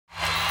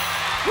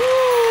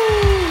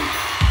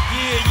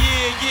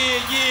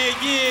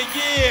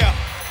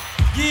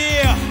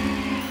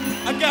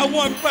got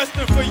one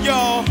question for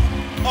y'all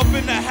up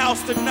in the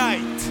house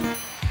tonight.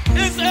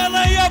 Is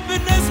LA up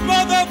in this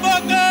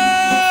motherfucker?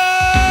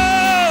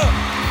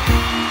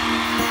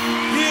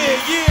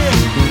 Yeah.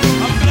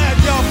 I'm glad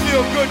y'all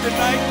feel good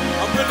tonight.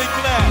 I'm really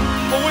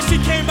glad. But what she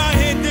came out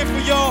here and did for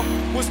y'all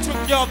was took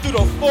y'all through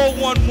the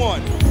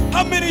 411.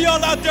 How many of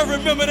y'all out there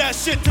remember that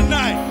shit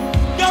tonight?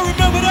 Y'all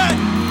remember that?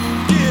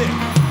 Yeah.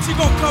 She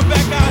gonna come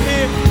back out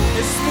here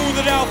and smooth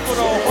it out for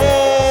the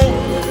whole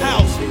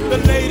house. The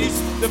ladies,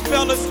 the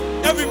fellas,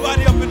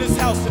 everybody up in this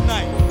house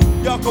tonight.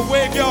 Y'all can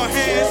wave y'all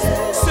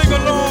hands, sing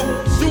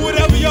along, do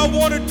whatever y'all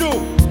wanna do.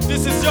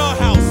 This is your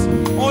house.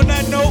 On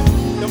that note,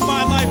 the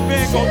My Life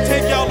Band gonna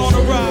take y'all on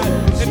a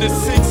ride in the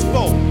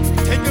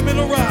 6-4. Take them in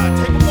a ride,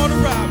 take them on a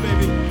ride,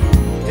 baby.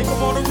 Take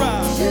them on a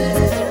ride.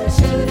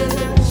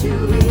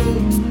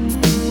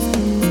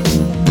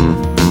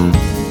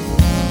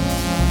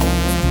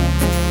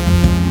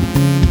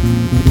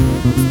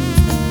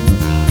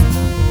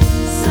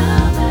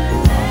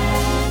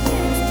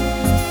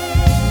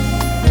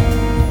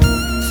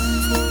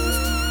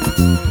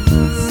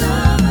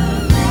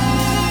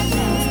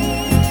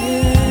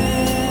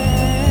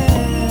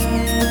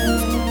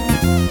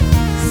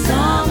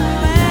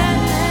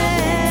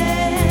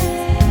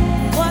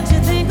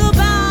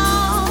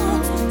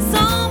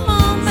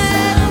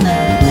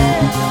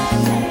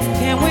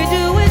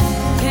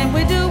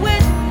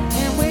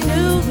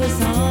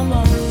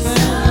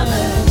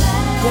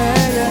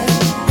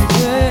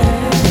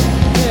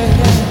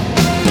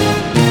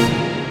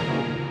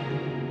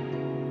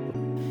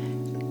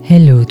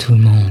 Hello tout le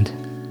monde.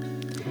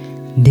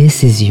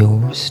 This is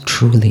yours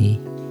truly,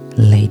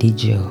 Lady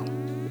Joe.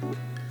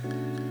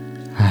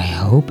 I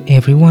hope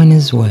everyone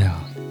is well.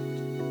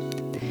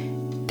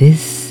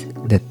 This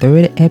the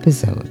third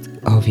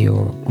episode of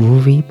your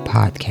groovy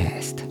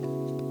podcast,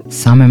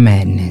 Summer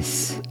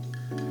Madness.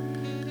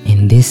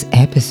 In this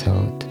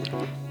episode,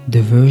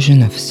 the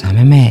version of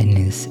Summer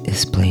Madness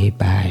is played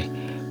by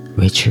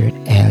Richard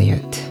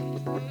Elliott.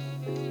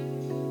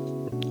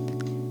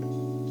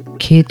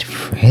 Kid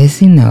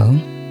Fresino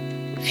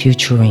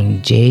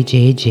featuring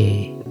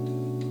JJJ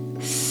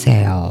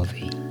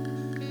Salvi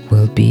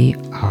will be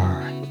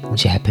our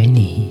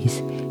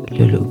Japanese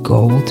Lulu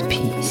Gold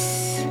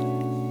piece.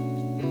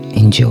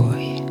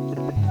 Enjoy.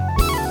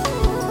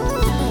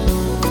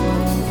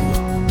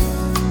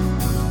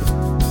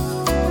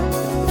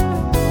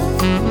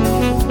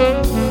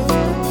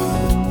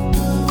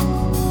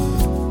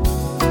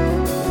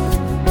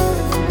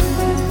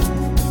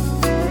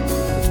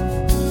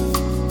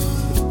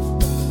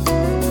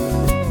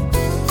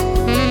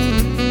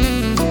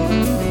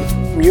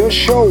 Your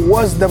show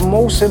was the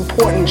most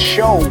important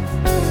show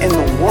in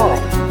the world.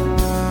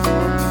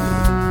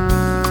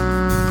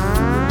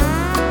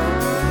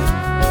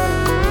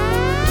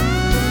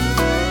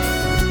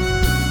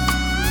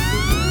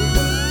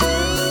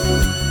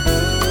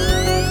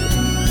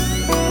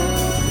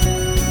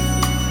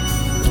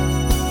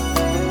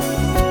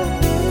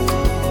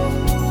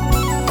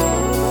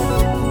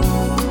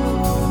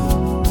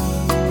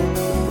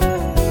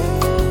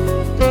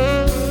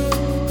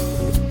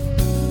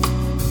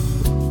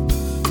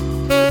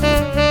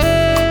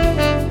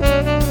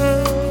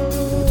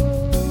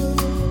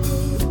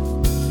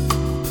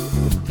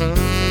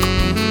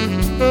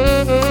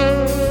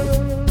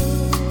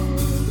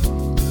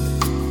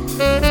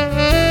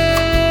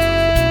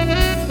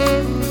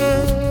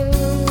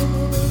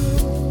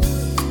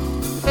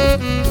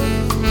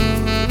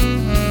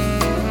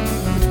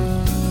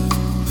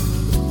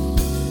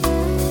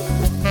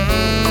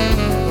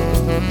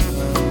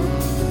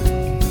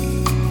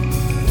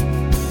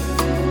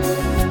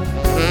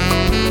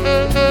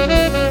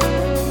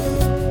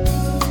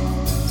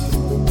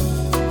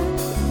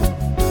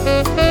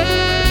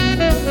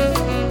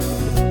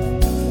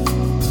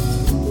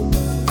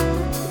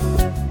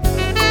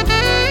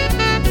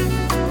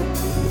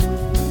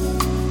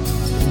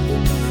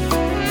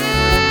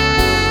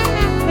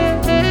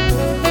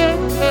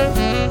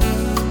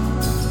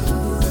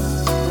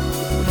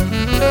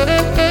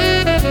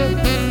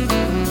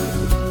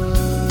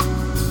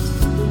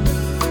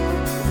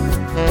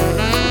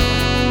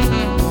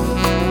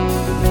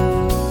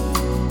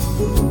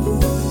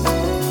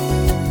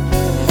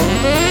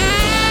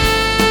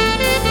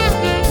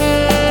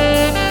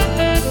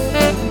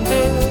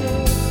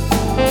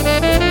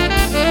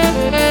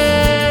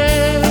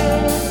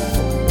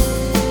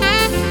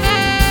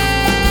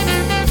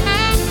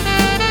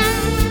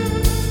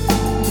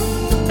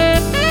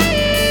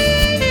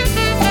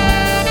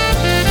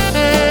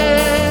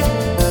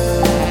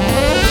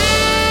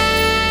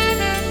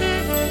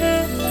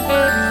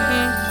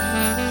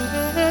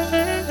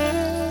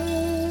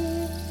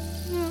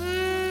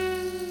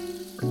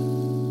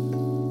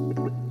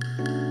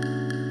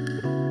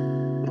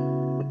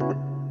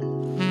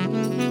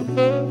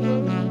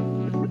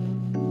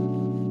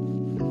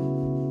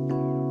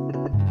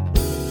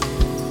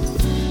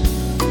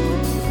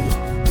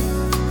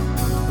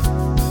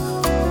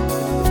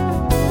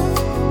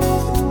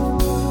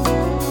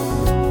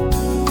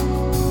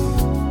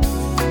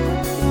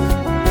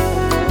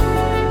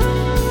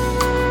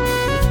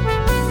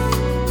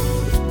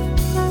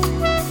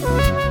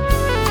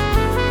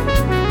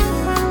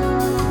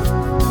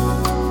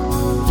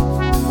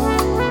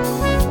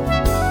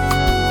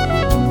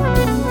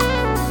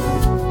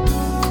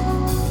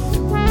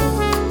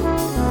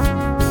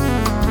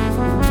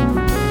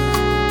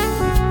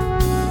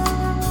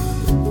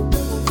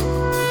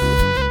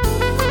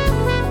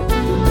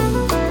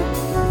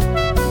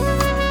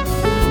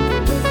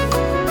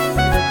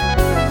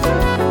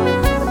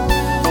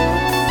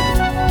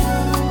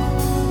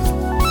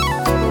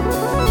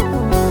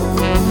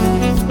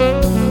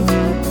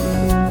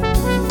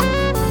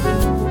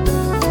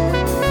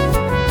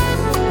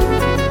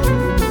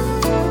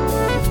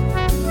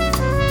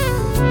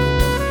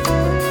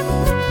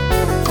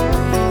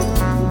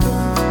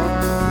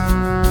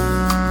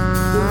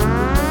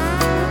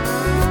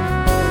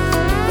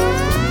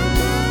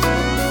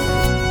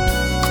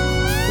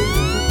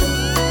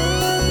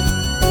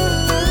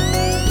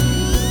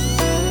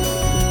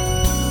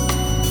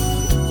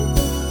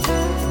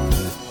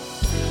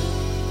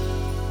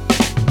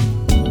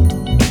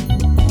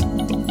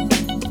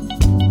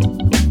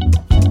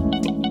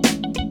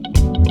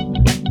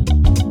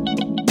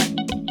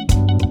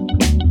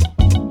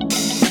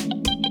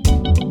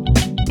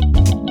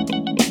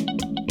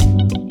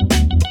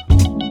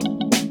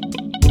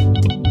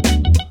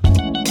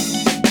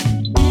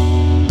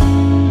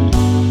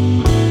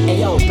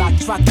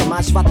 トラックと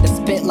交わって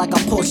スピッ like a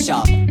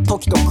pusher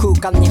時と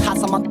空間に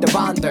挟まって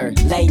ワンダ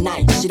ーレイナ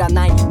イ知ら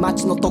ない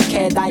街の時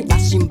計台羅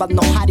針盤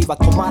の針は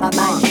止まら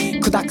ない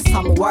砕く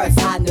some words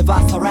I never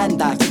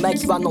surrender 夢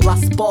際のラ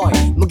スボ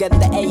ーイ無限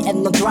で永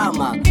遠のドラ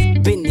マ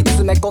瓶に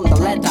詰め込ん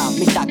だレター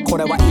見たこ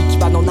れは行き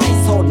場のな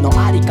いソウルの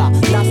ありか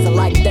Nothing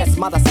like this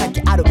まだ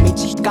先ある道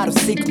光る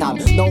シグナ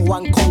ル No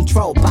one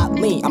control but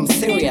me I'm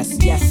serious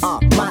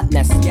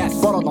madness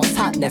Follow no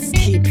sadness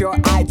Keep your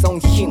eyes on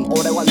him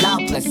俺は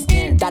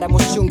loveless 誰も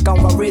瞬間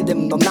はリズ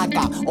ムの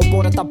中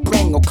溺れたブ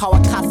レインを乾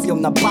かすよ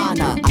うなバー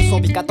ナー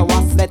遊び方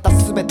忘れた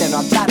全ての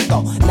アダル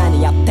ト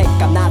何やってっ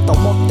かなと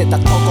思ってた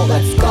とこ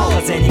Let's go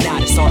風にな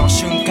るその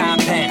瞬間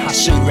ペン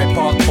走るレ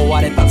ポート追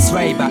われたス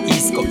レイバーイ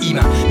スコ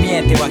今見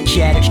えては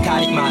消える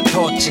光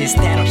トーチ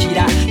捨てのひ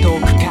ら遠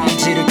く感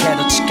じるけ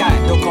ど近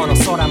いどこの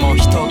空も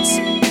一つ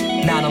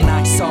名の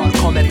なきソウル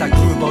込めたグ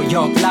ルーボ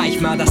よライ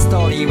フまだス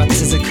トーリーは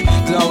続く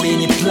グローリー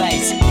にプレイ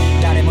ズ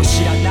誰も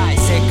知らない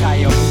世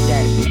界を見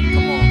てる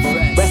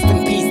Rest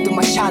in peace to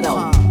my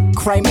shadow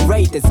Crime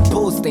rate is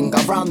boosting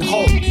around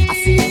home I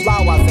see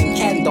flowers and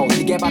candles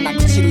逃げ場な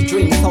く散る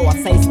dream So I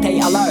say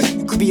stay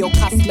alert 首を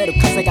かすめる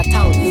風が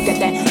タウン抜け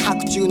て白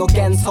昼の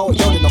幻想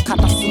夜の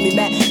片隅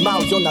目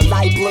舞うような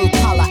ライブルー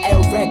カラーエ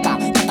ルレカ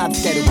片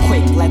付ける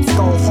quick Let's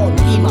go home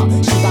今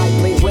Should I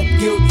play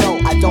with you? No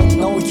I don't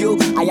know you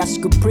怪し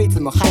くプリズ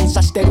ム反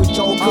射してる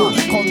上空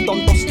混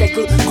沌として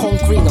くコン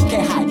クリの気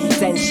配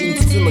全身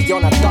包むよ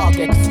うな Dark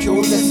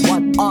excuses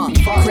What on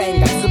クレー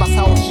ンが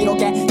翼を広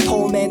げ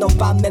透明の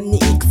盤面に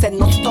幾千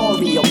のストー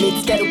リーを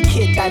見つけるキ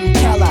ッド I'm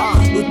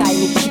killer 歌い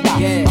に来た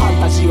ファ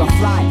ンタジーは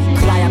フライ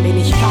暗闇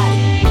に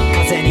光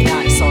風に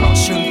なるその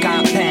瞬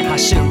間ペン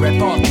走るレ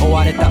ポート追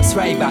われたス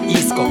レイバーイ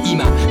スコ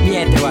今見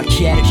えては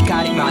消える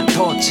光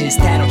トーチ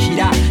捨てのひ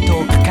ら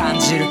遠く感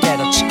じるけ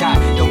ど近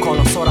いどこ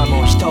の空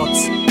も一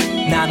つ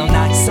名の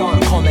なきソウ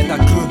ル込めた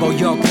グルーボ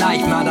よライ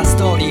フまだス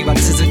トーリーは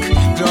続く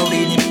グローリ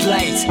ーにプ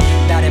レイズ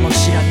誰も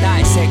知らな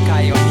い世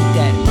界を見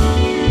て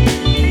る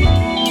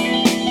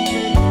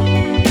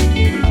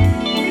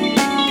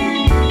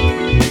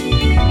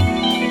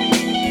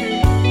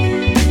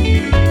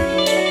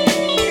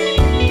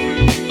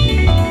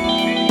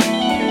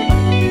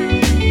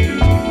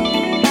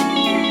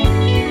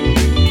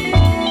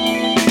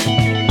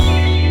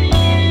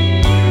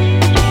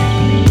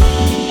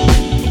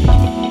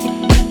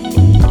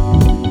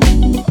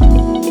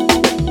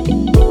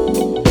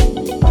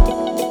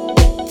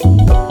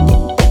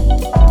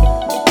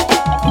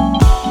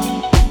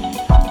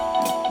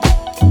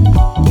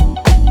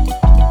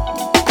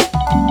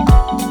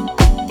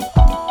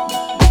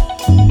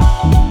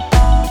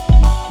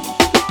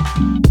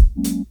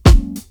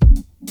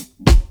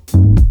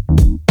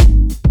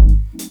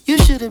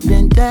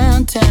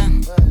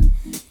downtown.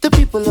 The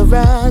people are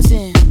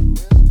rising.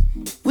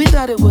 We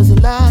thought it was a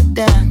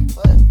lockdown.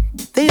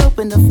 They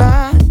opened the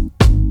fire.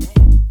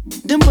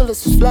 Them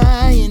bullets was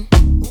flying.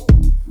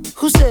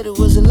 Who said it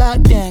was a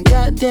lockdown?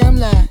 Goddamn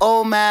lie.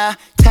 Oh my,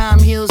 time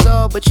heals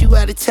all, but you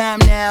out of time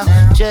now.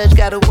 Judge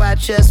gotta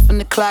watch us from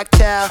the clock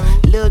tower.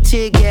 Little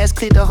tear gas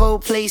cleared the whole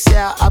place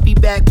out. I'll be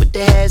back with the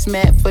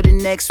hazmat for the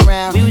next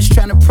round. We was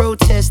trying to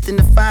protest and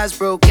the fires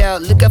broke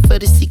out. Look out for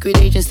the secret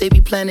agents, they be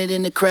planted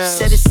in the crowd.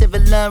 Said it's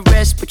civil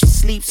unrest, but you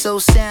sleep so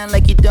sound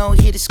like you don't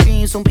hear the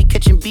screams when we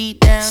catching beat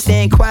down.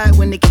 Staying quiet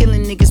when they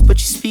killing niggas, but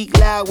you speak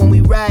loud when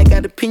we ride.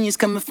 Got opinions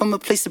coming from a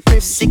place of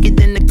privilege. Sicker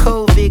than the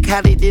COVID,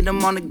 how they did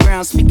them on the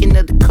ground. Speaking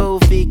of the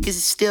COVID, is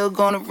it still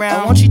going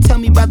around? Won't you tell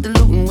me about the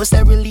looting? What's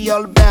that really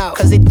all about?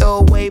 Cause they throw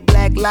away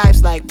black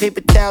lives like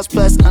paper towels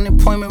plus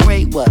unemployment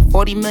rate. What,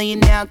 40 million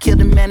now?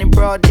 Killed a man in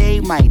broad day,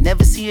 might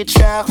never see a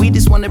trial. We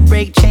just wanna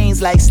break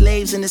chains like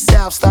slaves in the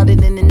south.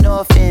 Started in the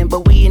north end,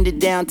 but we in the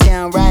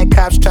downtown. Riot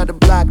cops try to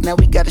block, now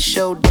we got a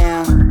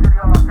showdown.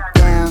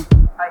 Down.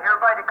 I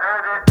hereby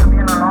declare this to be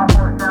an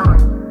unlawful assembly.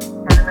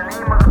 And in the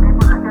name of the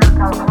people of the state of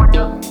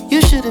California,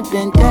 you should have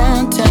been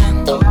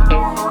downtown.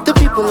 The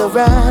people are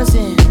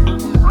rising.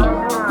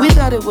 We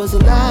thought it was a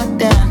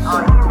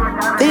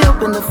lockdown. They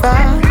opened the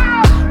fire.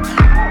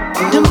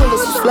 Them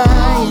bullets was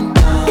flying.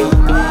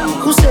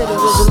 Who said it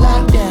was a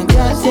lockdown?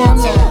 Goddamn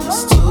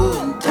lies.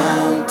 In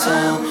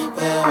downtown,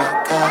 where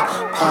I got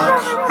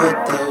popped with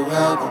the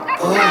rubber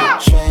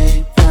bullet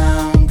tray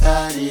pound.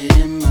 Got it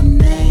in my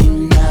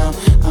name now.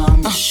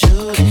 I'm a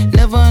shooter.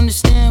 Never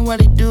understand why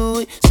they do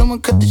it.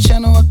 Someone cut the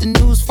channel off the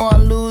news before I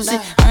lose it.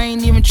 I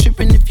ain't even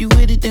tripping. If you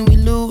with it, then we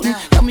lootin'.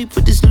 Help me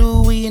put this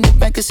Louis in the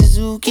back of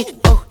Suzuki.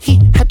 Oh, he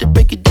had to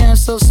break it down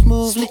so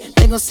smoothly.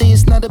 They gon' say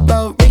it's not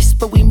about race,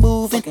 but we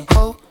moving.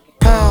 Oh,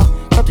 pow,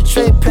 caught the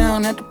tray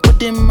pound. Had to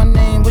put in my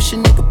name. Wish a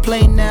nigga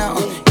play now.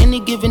 Any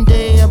given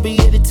day, I'll be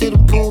headed to the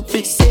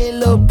pulpit. Say a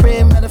little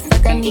prayer. Matter of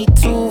fact, I need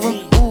two of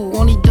them. Ooh,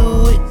 won't he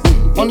do it?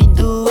 Won't he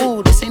do it?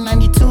 Ooh, this ain't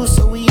 92,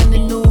 so we in the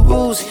new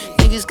rules.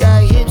 Niggas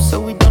got hips, so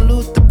we don't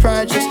lose the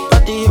projects.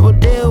 About to hit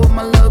Rodale with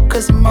my little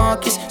cousin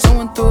Marcus.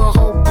 Someone threw a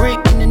whole brick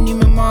in the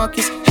Neiman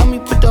Marcus. Help me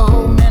put the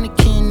whole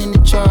mannequin in the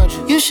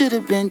charger. You should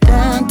have been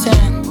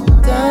downtown.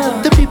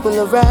 The people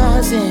are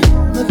rising.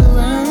 Look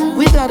around.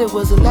 We thought it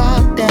was a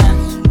lockdown.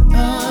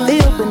 They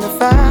opened the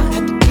fire.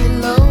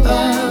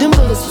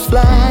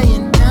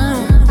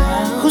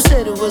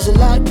 was a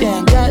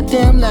lockdown,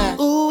 goddamn lie.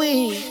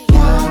 Ooh-wee.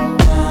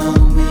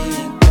 Lockdown, we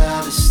ain't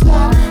gotta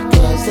stop,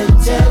 'cause they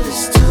tell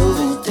us to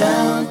in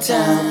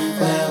downtown,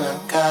 where I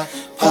got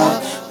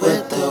popped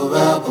with the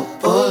rubber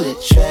bullet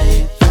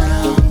tray.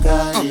 Brown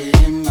got it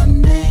in my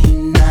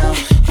name now.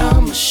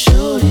 I'ma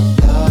shoot it.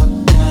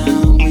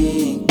 Lockdown, we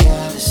ain't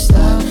gotta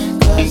stop,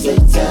 'cause they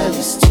tell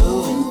us to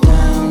in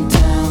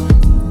downtown.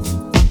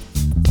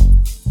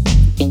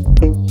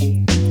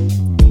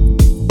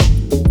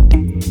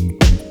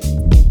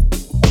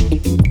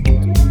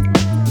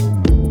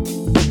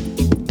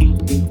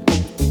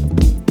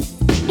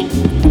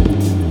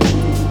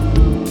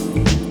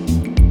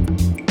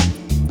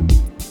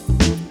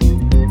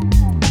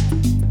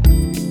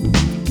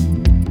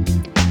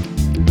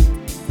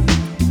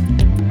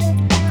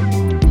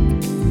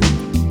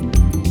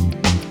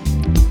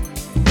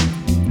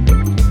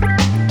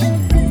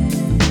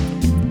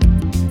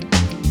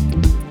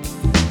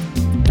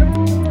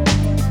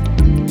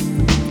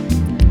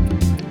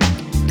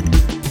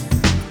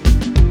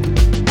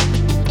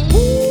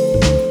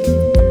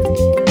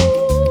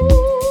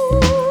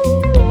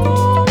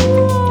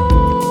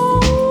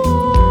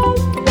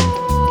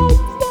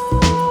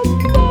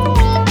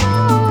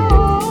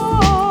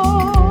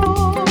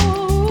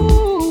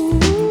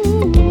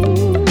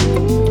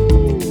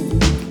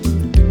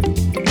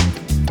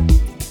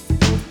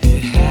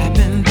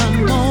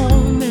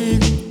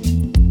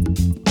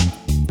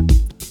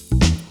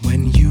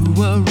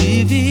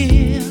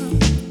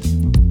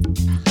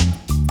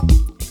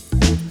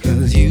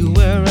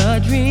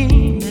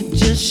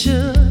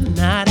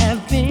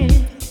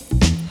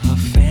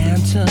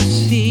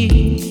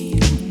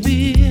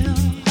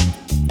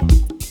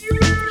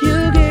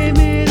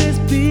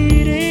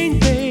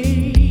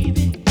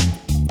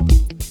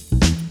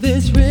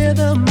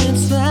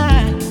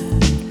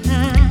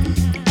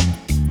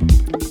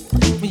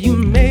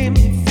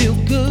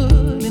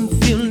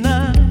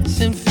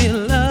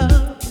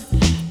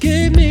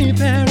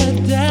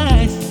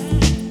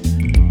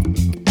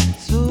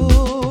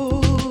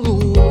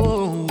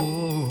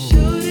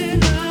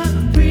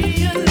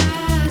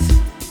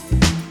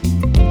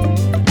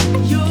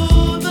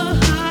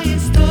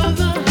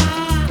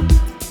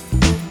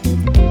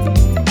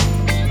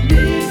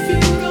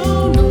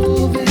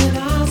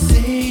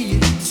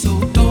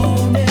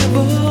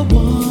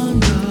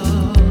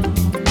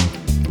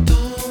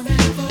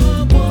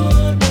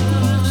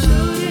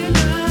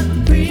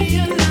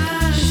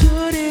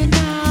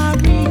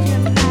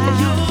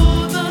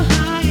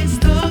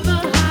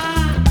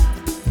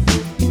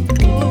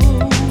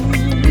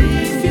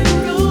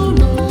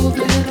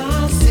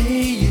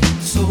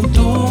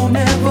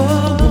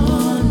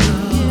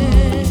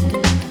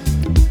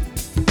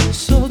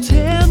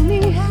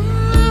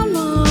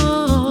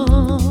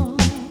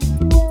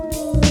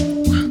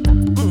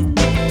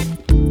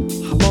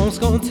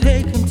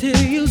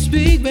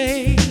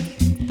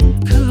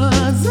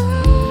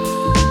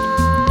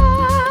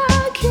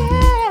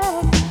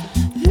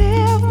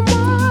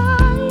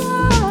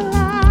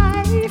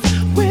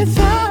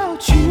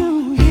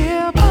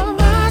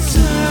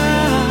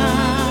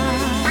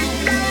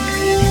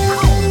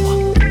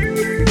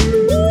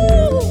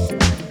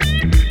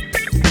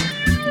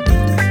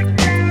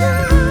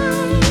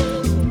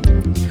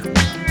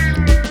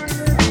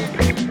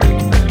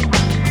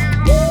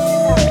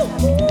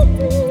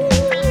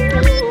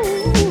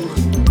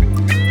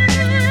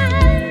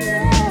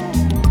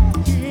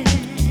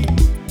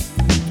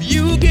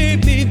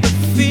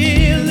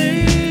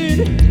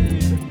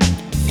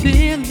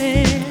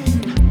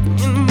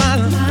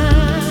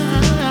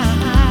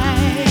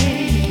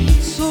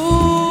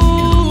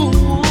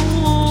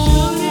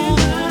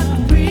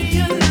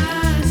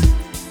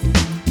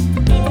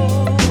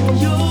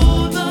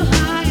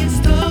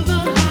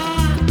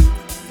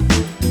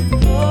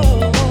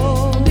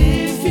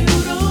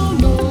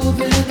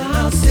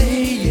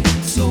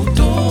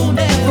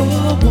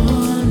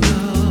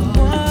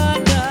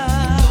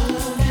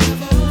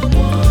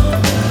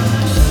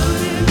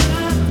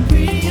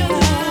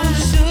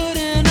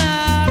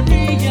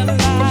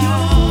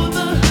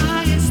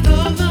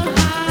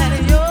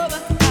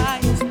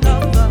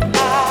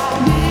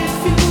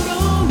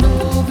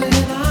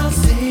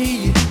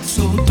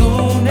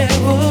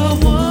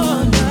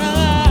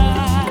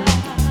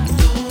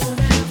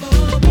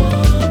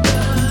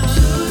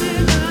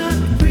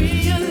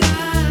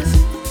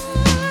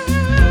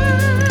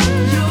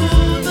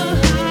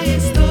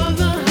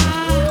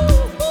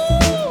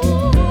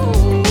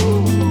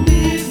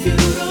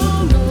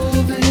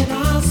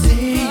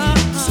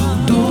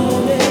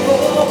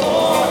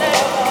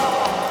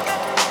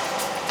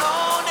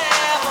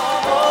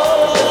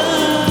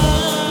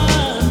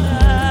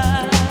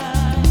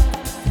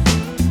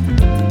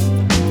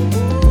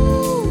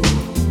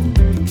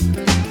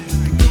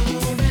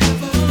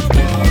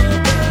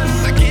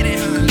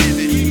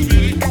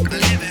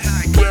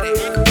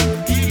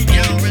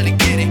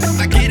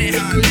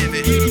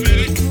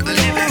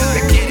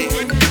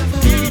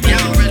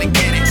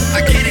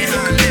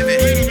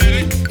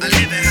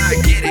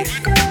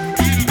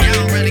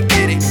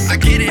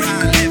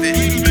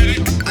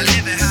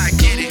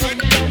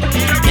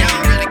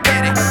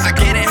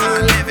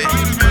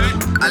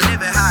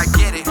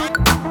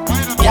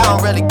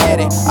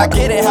 I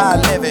get it how I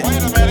live it.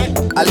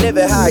 I live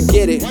it how I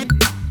get it.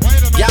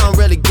 Y'all don't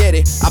really get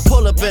it. I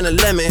pull up in a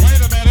lemon.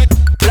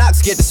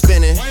 Blocks get to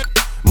spinning.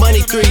 Money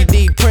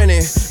 3D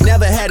printing.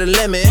 Never had a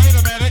limit.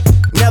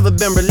 Never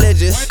been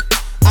religious.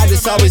 I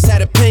just always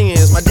had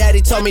opinions. My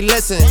daddy told me,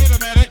 listen,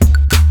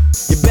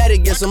 you better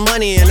get some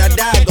money and I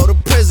die, go to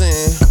prison.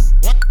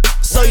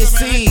 So you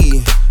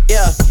see,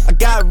 yeah, I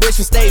got rich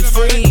and stayed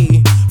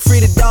free.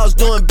 Free the dogs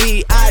doing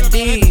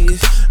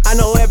BIDs. I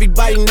know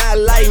everybody not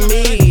like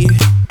me.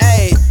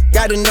 Ayy,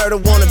 got the nerve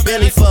to want a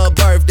Bentley for a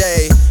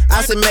birthday.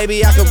 I said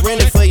maybe I could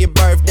rent it for your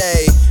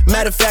birthday.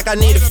 Matter of fact, I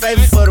need a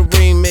favor for the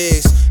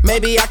remix.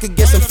 Maybe I could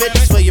get some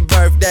 50s for your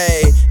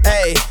birthday.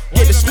 Ayy,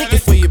 get the sneaker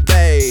for your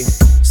bae.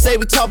 Say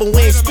we talk, but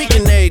we ain't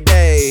speaking every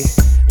day.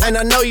 And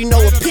I know you know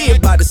what P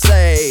about to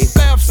say.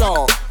 Bath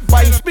salt,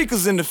 biting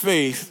speakers in the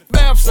face.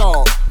 Bath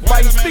salt,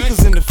 biting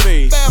speakers in the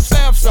face.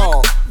 Bath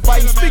salt,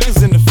 biting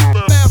speakers in the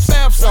face.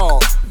 Bath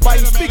salt,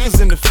 biting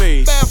speakers in the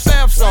face.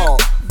 Bath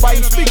salt,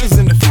 biting speakers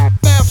in the face.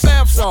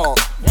 Bath salt,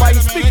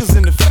 biting speakers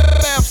in the face.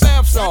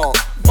 Bath salt,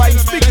 biting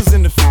speakers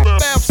in the face.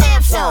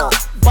 Bath salt,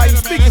 biting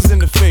speakers in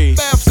the face.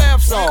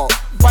 Bath salt,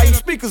 biting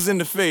speakers in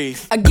the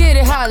face. I get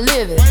it how I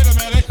live it.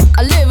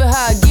 I live it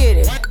how I get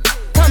it.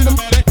 Come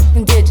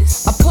the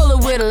digits. I pull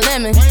it with a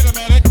lemon.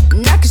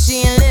 Not cause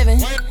she ain't living.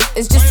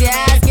 It's just your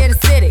eyes get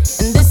acidic.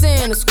 And this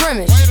ain't a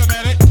scrimmage.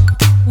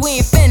 We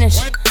ain't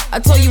finished. I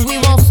told you we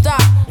won't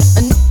stop.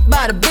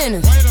 By the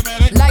business.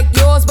 Like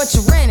yours, but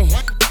you rent it.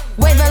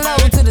 Wave it low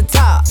to the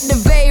top. The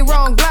very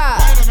wrong glide.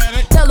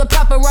 Tell the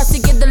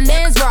paparazzi get the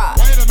lens right.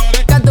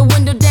 Got the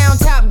window down,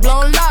 top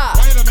blown live.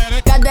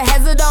 Got the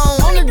hazard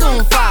on the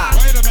doom fire.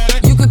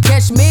 You could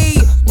catch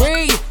me,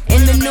 read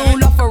in the new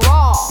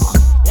LaFerrari.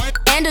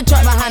 And the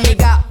truck behind me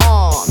got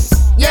arms.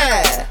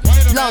 Yeah,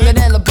 longer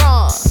than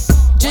LeBron.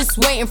 Just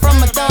waiting from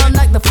my thumb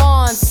like the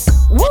fawns.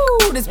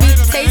 Woo, this beat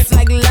tastes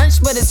like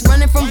lunch, but it's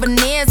running from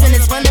veneers and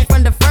it's running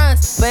from the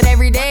fronts. But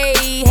every day,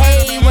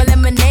 hey, well,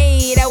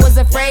 lemonade. I was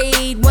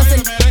afraid once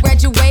I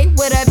graduate,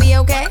 would I be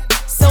okay?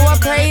 So I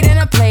prayed and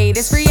I played.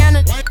 It's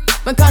Rihanna,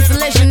 my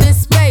constellation in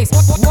space.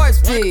 Warp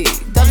speed,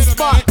 that the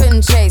spark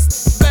couldn't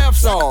chase. Bath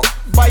salt,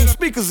 biting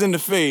speakers in the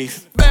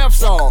face. Bath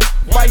salt,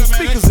 biting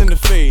speakers in the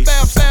face.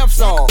 Bath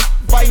salt,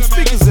 biting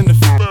speakers in the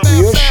face.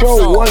 Your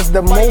show was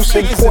the most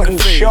important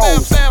show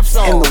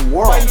in the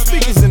world.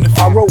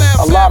 I wrote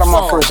a lot of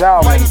my first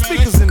album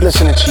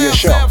listening to your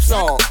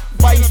show.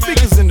 Biting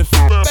speakers in the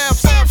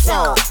face. Bath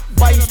salt,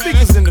 biting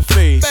speakers in the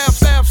face.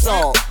 Bath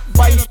salt,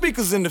 biting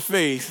speakers in the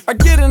face. I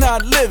get it how I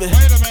live it.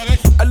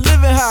 I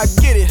live it how I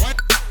get it.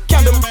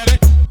 Count the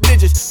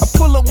digits. I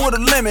pull up with a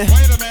lemon.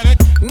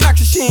 Not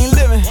cause she ain't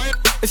living.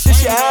 It's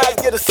just your eyes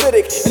get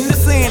acidic. And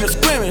this ain't a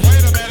scrimmage.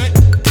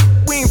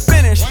 We ain't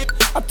finished.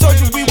 I told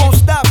you we won't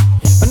stop.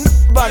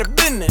 About the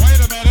business.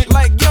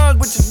 Like yours,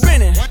 which is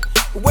grinning.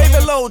 Wave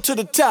it low to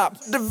the top.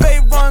 The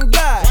vape run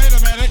guy.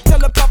 Tell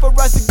the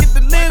paparazzi get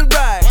the lens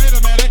right.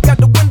 Got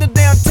the window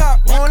down top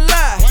on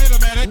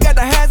live. Got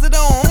the hazard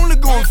on, only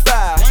going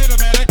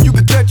 5. You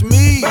can catch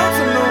me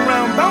bouncing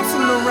around,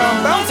 bouncing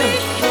around, bouncing.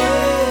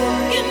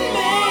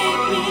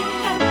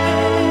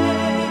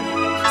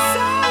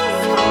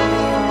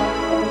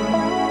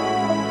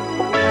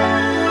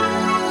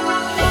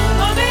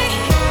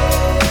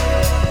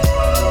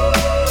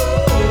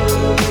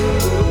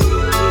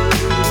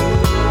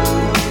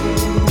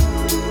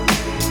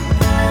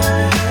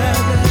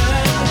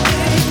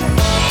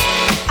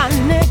 I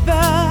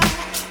never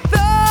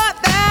thought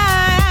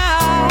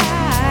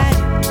that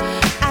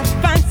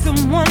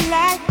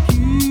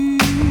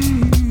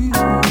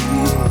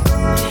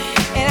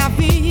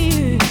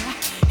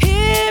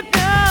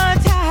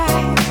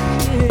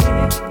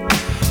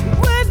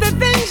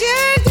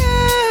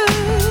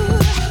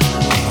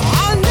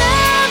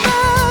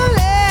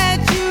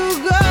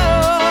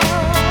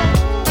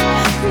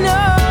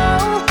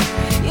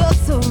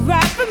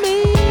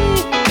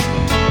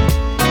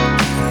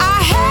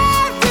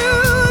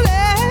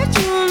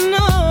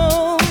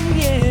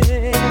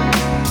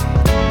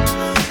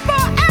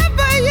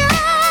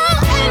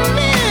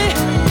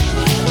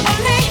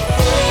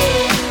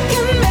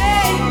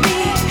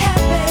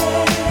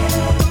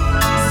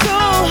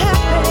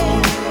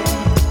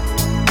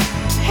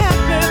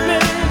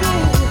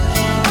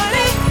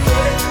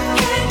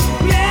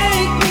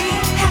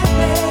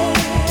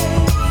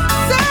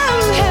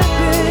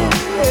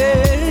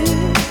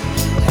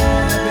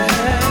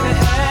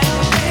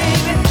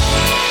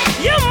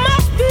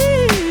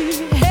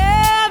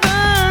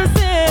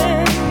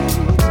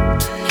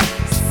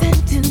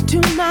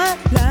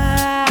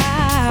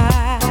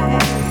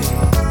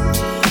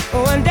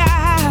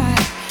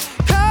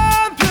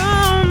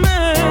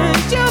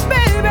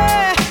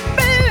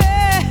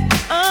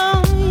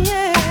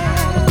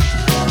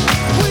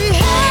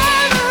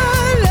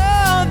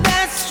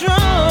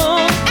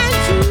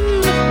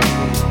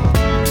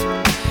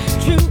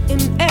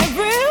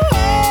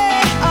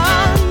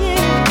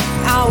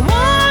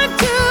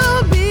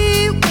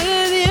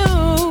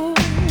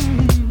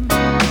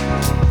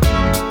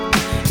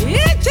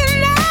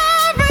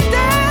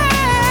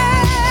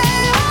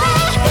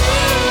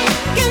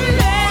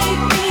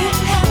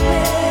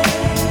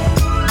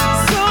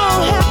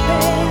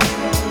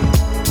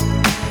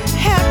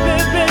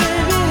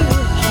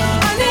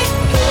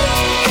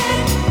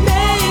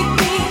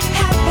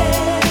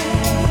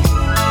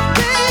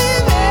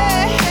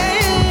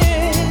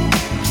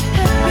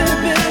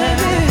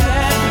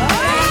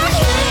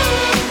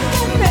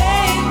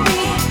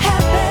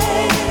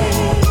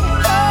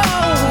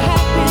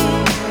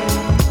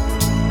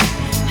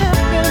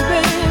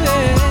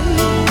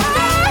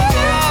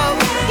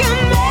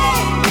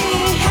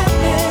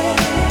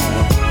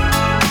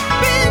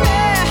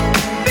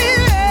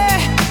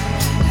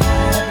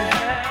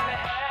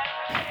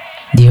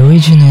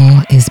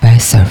original is by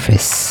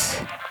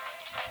Surface.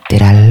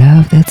 Did I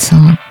love that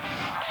song?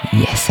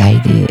 Yes, I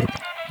did.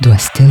 Do I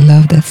still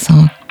love that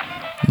song?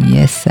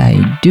 Yes,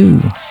 I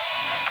do.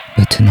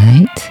 But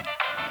tonight,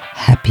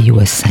 Happy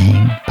was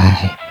sang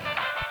by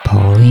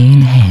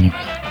Pauline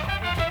Henry.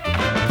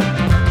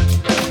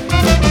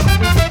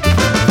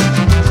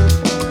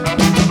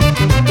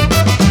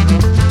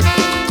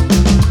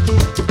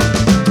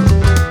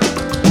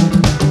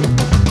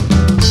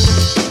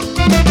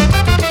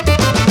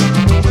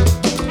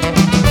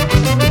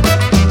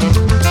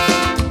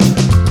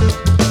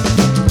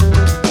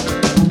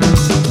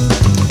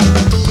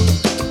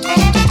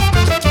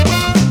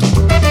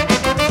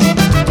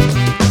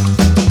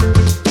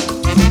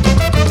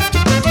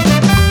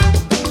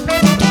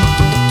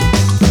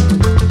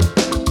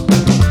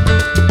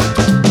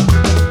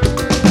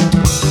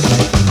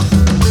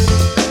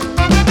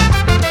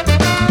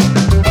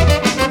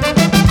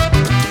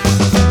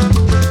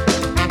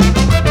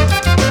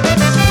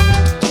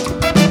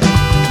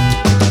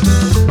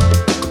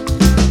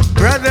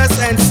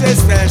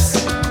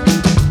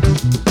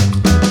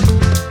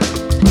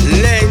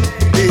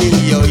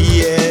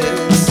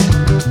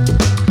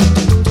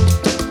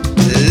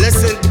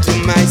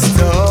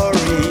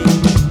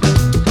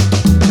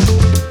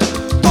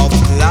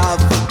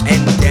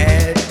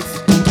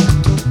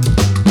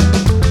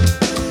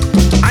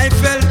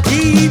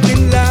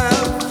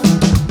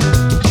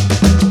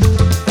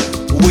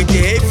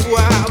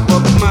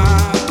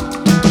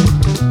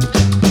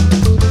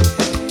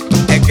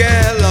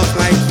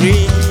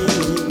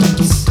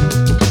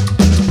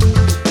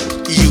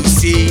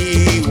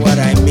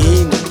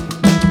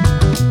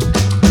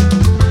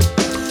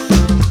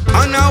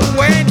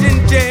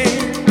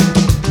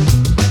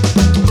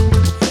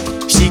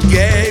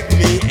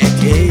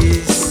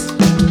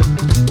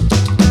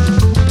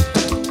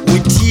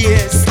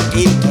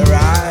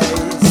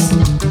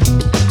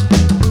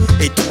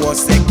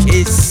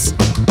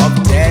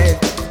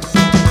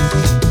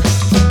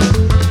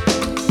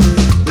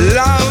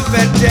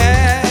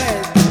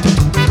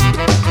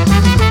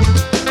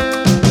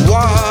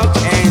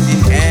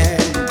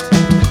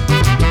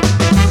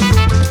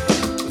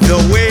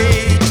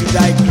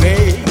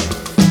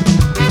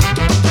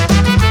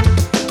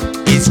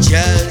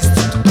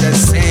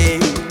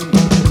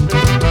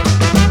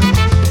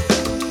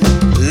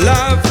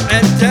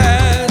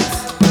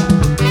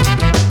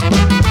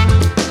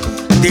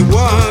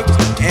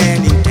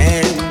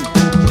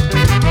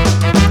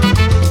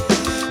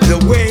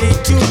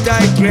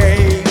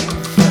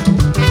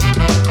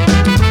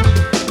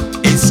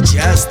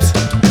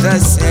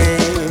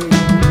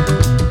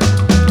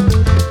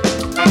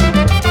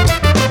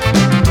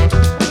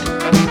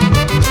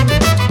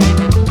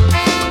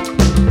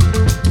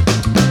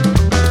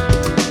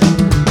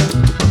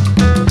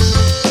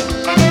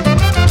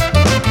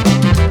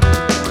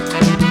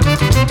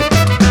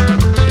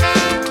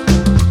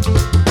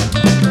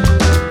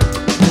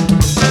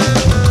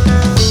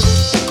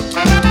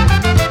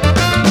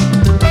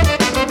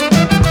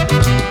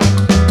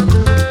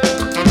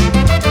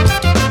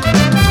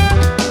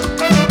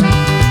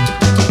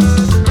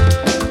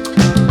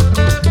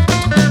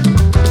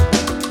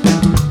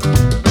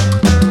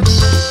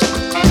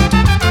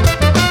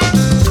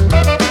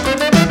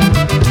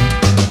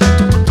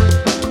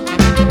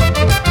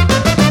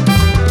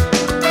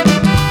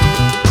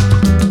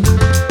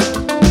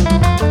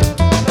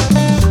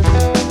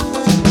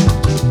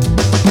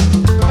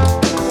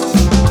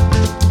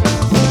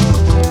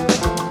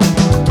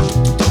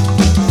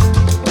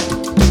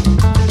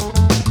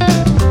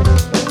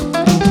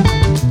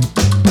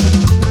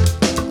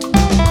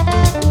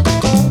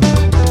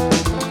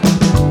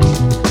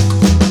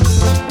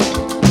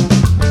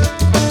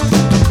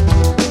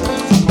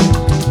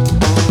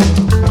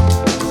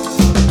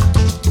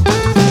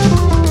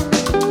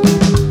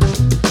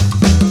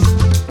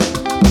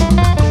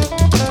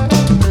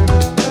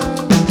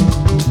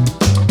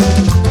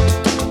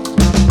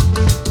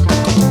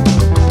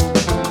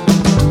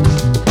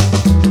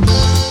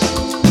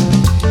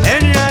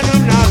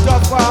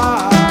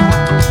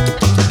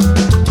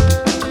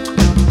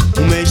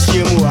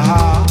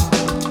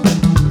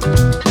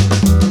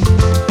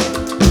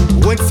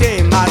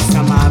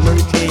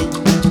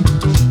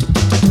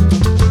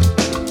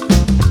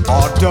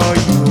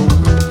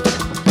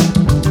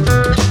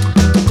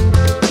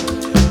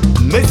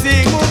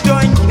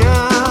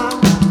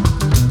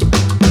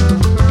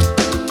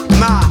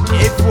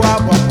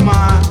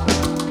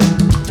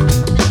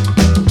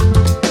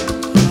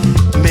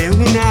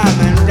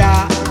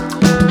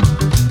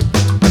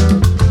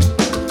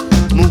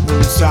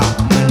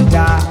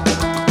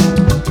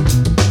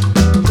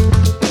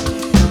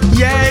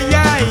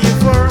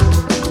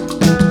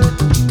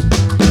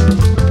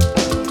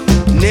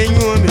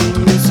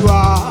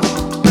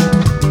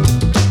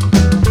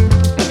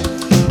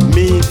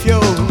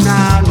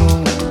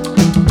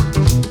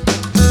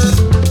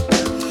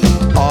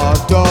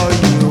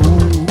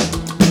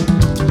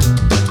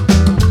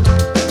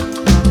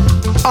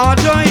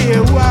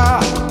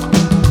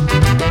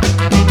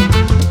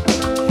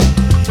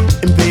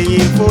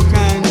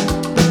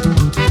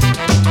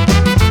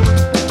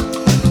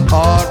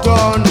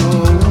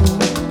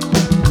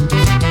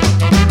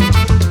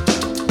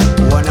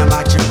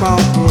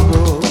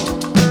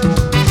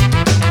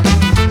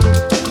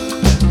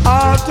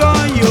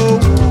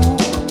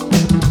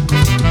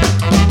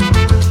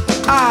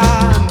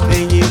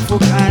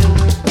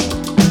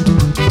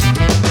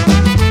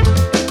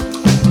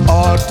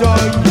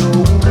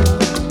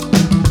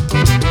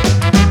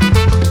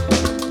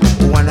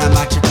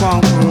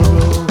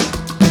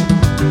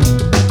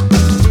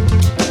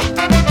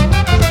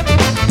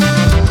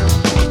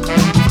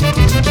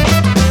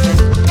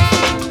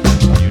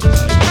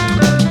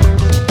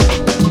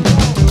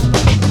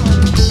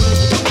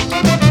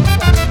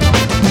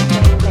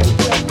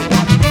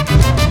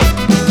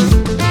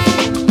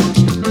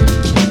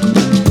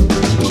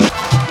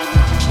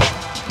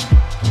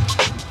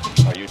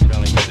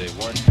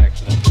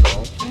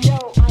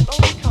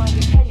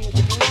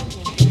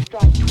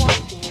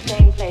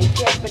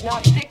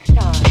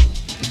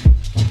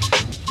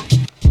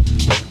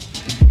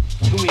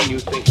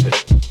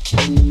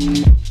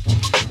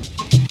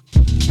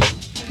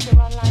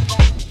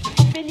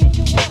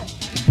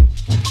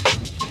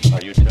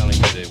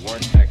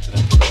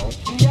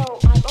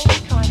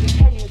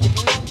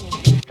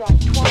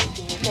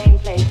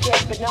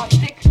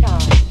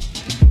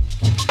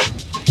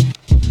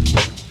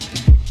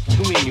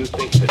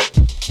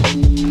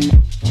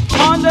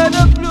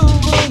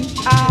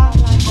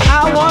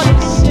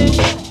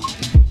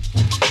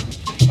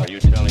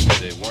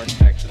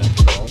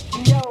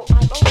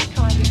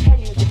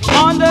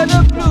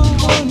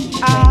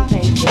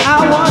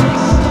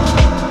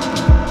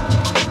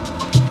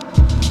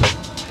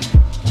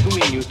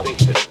 think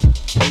that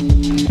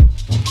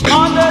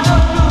under the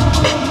blue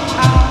moon,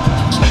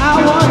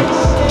 I wanna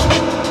sing.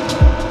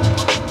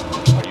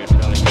 are you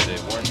telling me they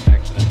weren't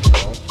accidents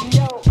at all?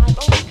 No, I'm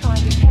only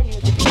trying to tell you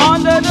that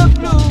Under the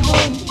blue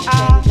moon,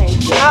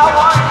 I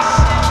wanna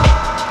sing.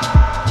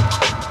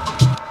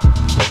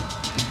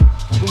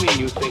 You mean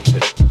you think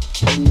that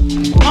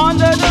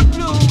Under the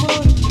blue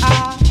moon,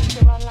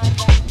 to run like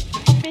that.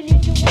 A billion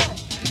to one.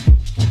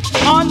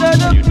 under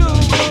the blue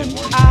moon,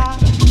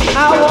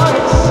 I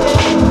wanna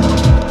sing.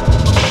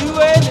 Do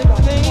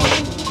anything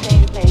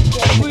Same place,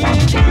 yeah.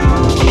 with you.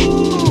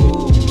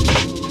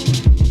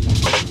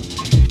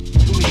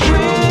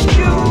 With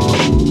you.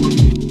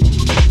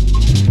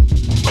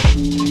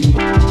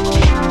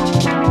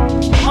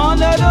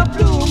 Under the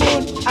blue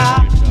moon, I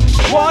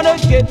wanna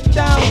get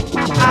down.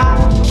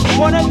 I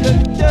wanna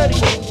get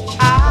dirty.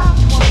 I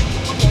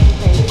Same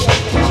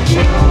place,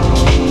 yeah.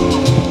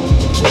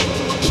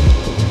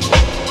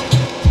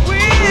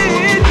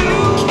 with you.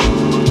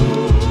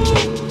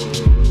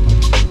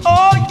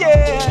 Oh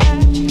yeah.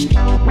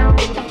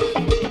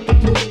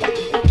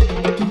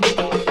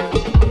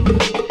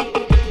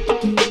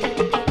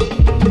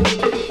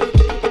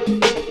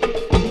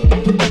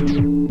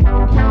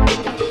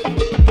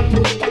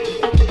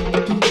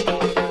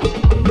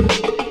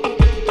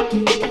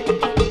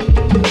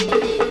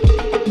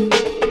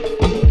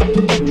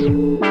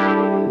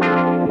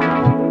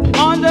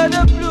 Under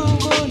the blue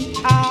moon,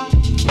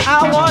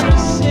 I wanna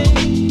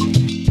sing,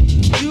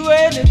 do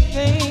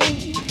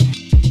anything.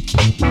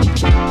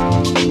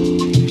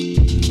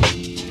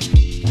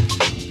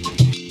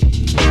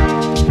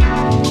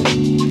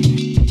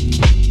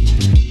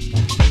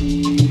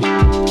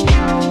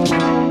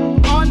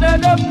 Under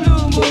the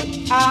blue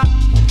moon, I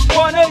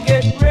wanna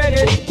get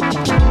ready,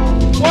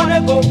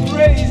 wanna go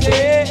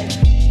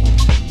crazy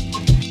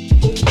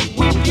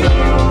with you.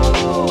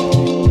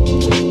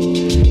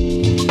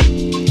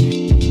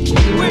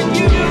 With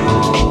you.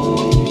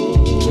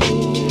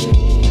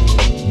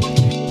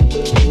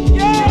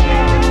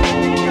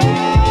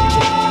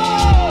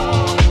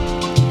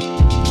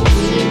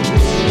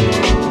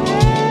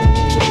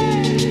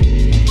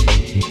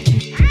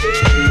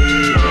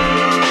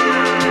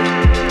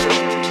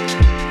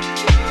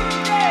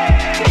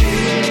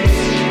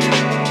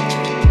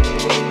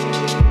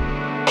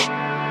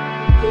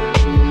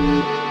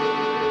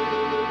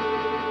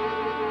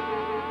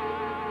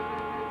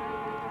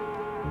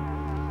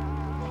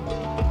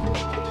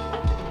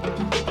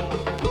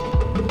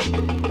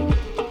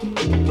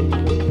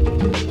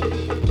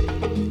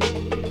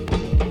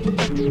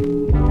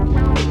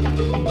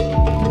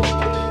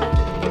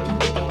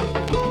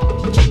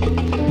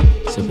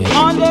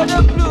 Under the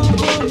blue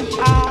moon,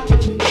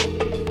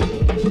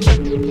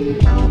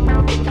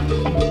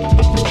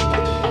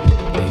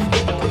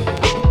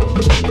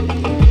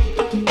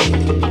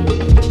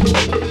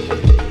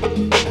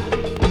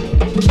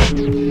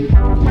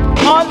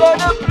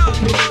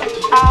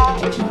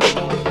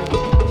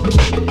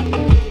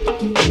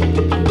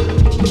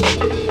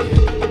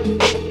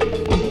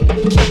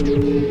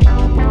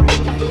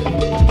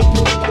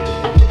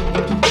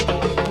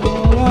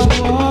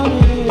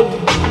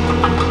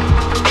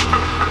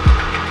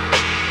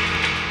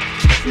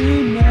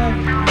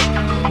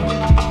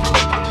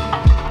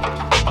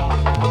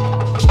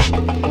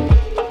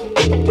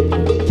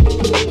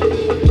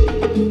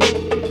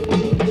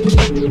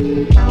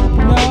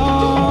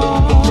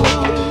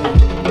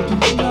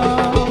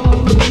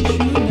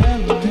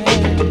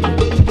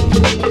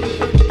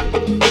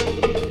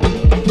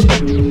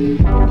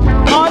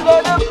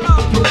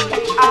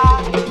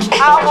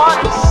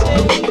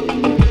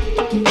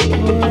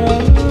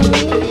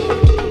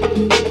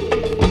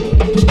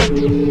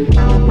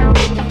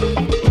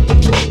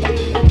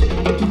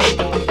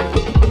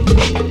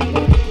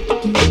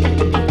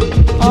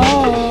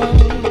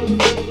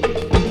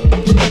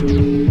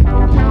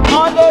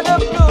 under the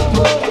blue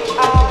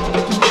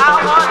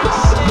I wanna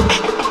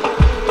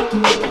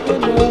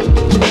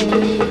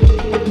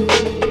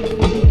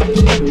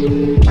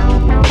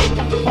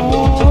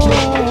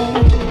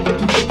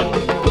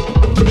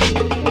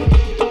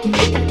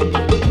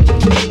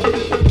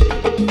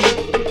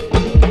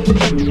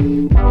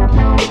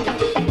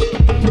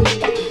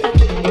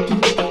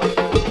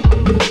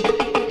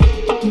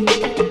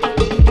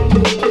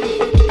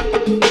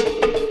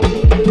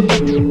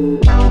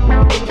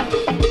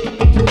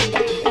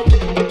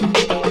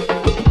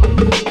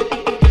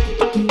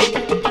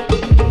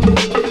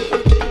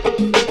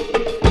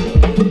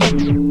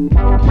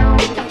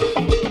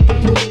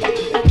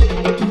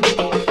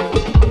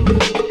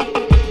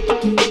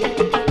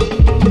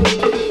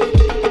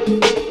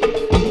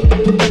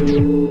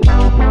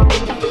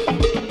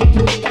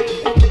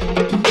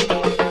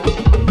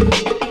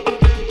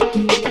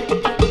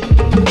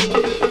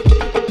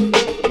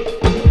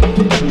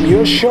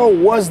Your show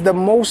was the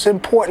most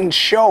important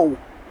show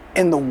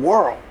in the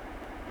world.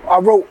 I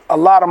wrote a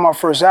lot of my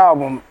first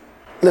album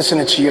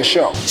listening to your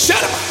show.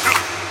 Shut up!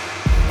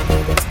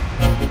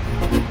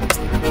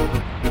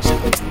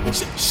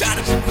 Shut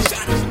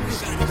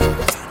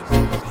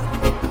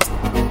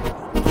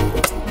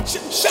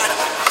up!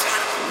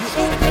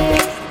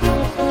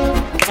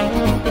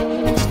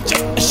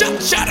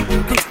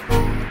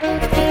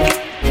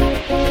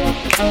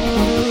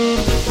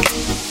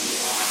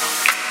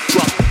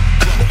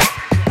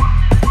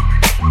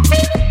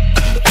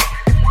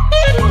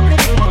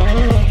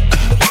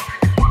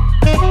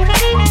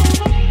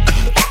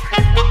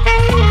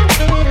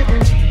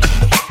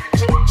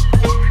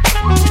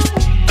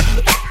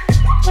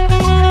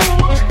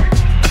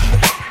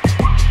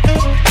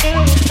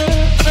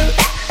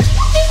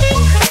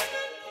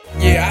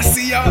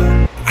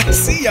 to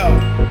see y'all.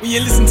 When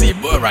you listen to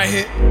your boy right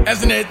here,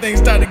 that's when everything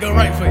started to go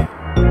right for you.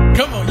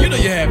 Come on, you know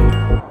you're happy.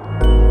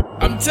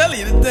 I'm telling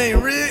you, this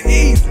thing real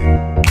easy.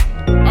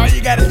 All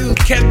you gotta do is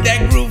catch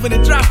that groove and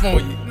it drop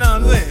on you. You know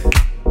what I'm saying?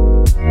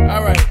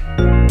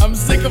 Alright, I'm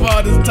sick of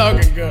all this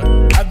talking,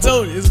 girl. I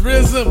told you, it's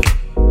real simple.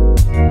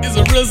 It's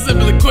a real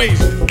simple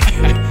equation.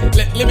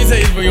 Let me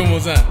say this for you one more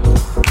time.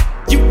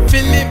 You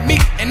feeling me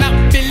and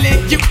I'm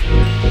feeling you.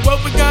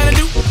 What we gonna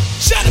do?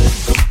 Shut up.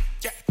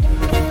 Yeah.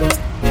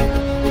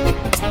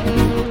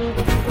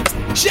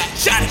 Shut it.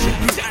 Shut it.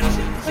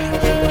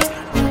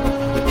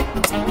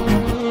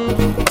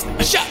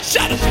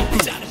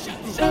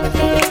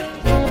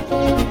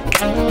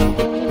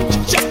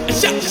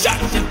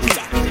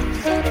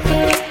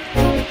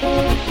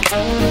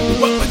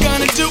 What we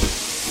gonna do?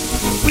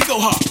 We go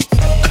hard.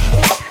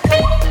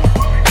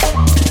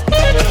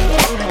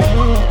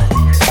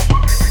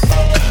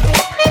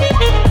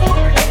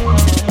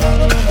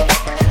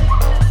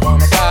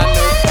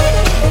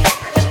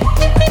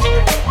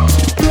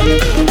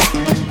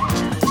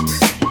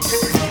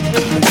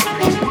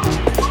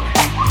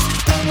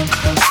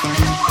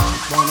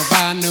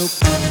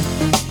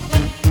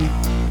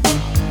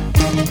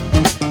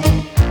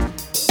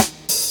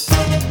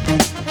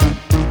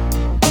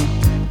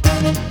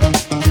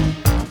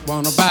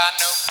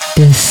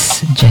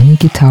 This Jenny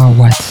Guitar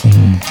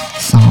Watson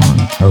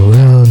song, A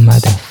Real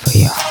Mother for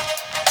Ya,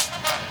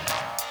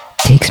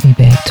 takes me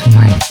back to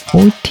my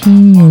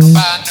 14 years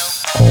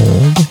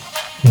old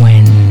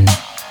when,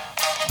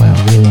 well,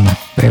 really my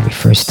very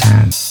first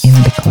time in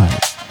the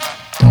club.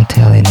 Don't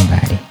tell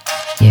anybody.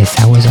 Yes,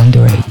 I was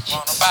underage,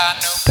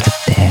 but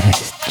that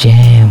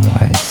jam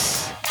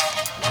was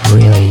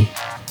really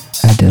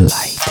a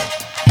delight,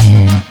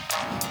 and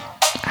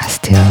I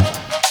still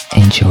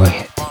enjoy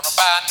it.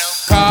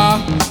 Car,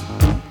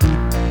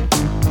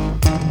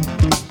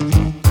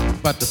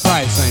 but the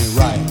price ain't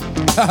right.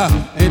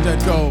 Ain't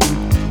that gold?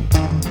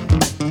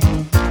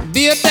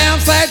 Be a damn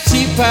sight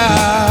cheaper.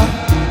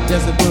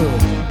 Yes, it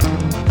would.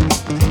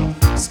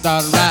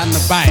 Start riding a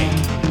bike.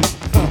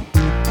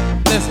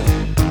 Listen,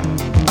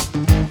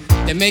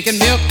 they're making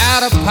milk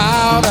out of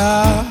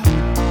powder.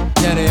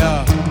 Yeah, they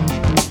are.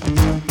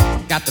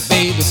 Got the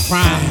babies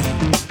crying.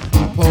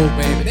 Poor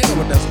baby, they know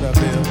what that stuff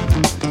is.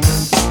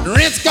 The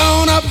rent's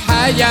gone up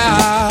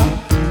higher.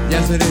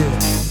 Yes, it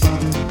is.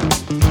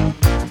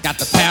 Got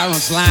the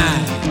parents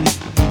lying.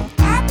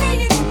 I'll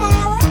pay you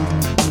tomorrow.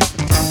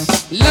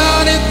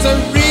 Lord, it's a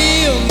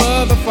real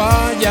mother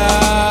for ya,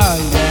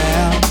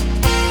 yeah.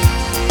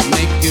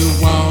 Make you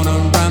wanna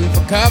run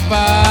for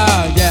cover.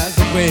 Yes,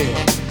 it will.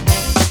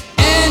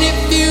 And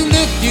if you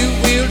look, you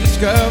will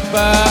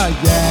discover,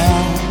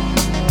 yeah.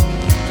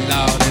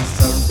 Lord, it's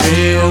a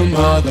real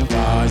mother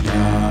for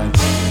ya.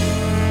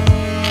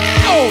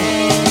 Oh!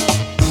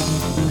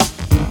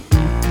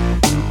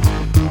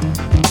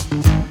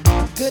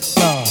 Good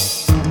God.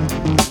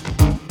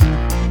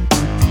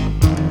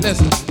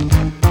 Listen,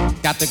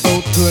 got to go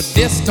to a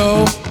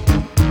disco.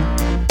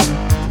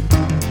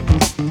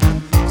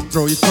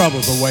 Throw your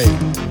troubles away.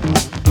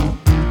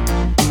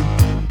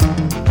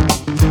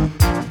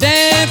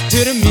 Dance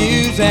to the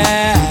music,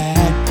 yeah,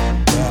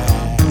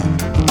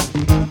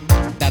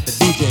 that the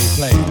DJ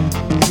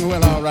plays.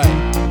 Well, alright.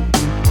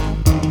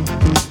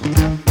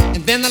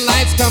 And then the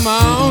lights come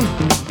on,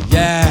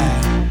 yeah,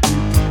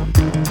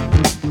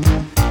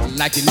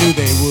 like you knew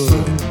they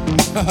would.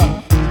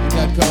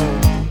 Got cold.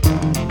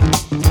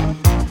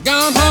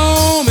 Gone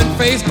home and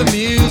face the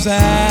music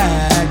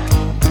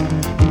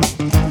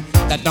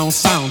that don't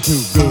sound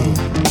too good.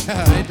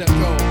 Ain't that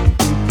cold?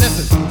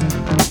 Listen,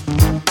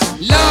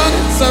 Lord,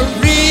 it's a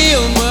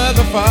real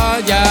mother for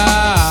ya.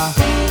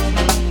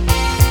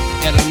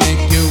 It'll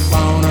make you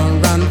wanna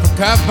run for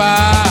cover,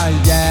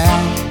 yeah.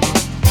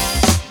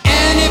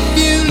 And if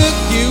you look,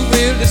 you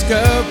will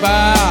discover,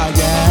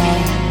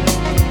 yeah.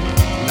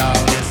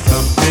 Lord, it's a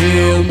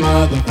real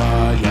mother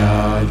for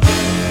ya, yeah.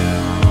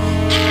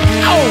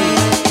 Oh!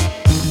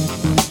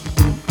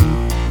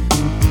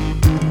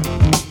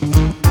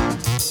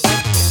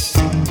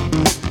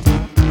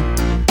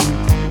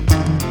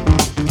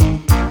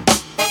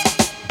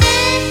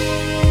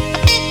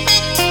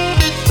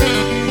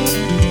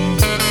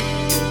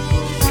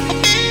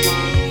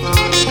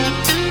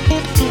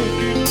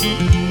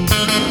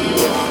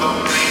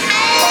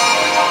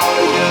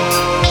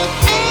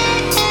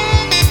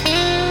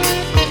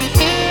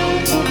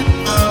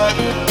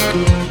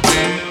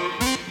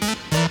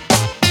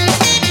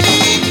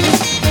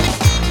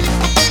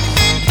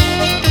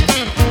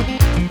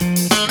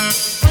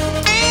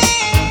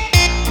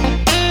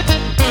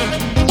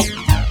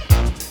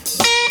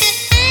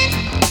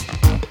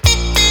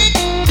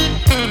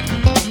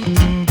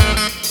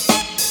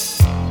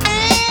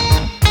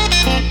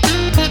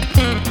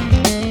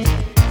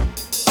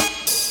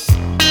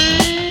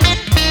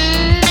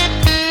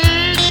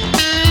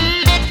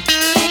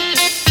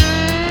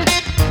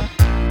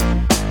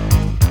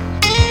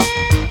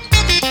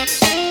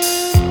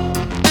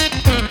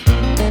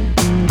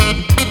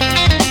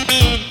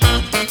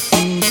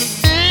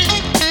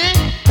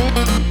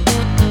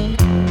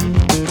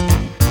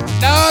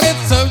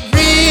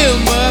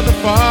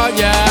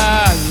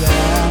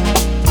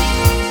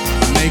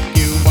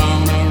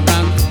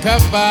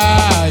 discover,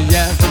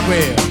 yes it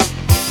will.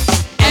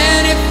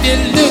 And if you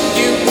look,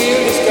 you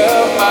will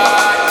discover.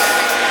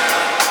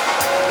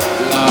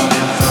 Love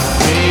is a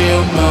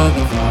real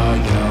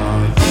motherfucker.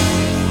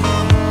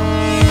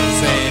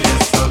 Say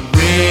it's a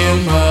real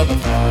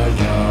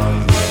motherfucker.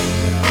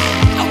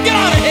 Oh, get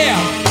out of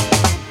here!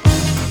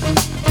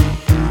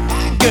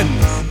 My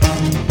goodness.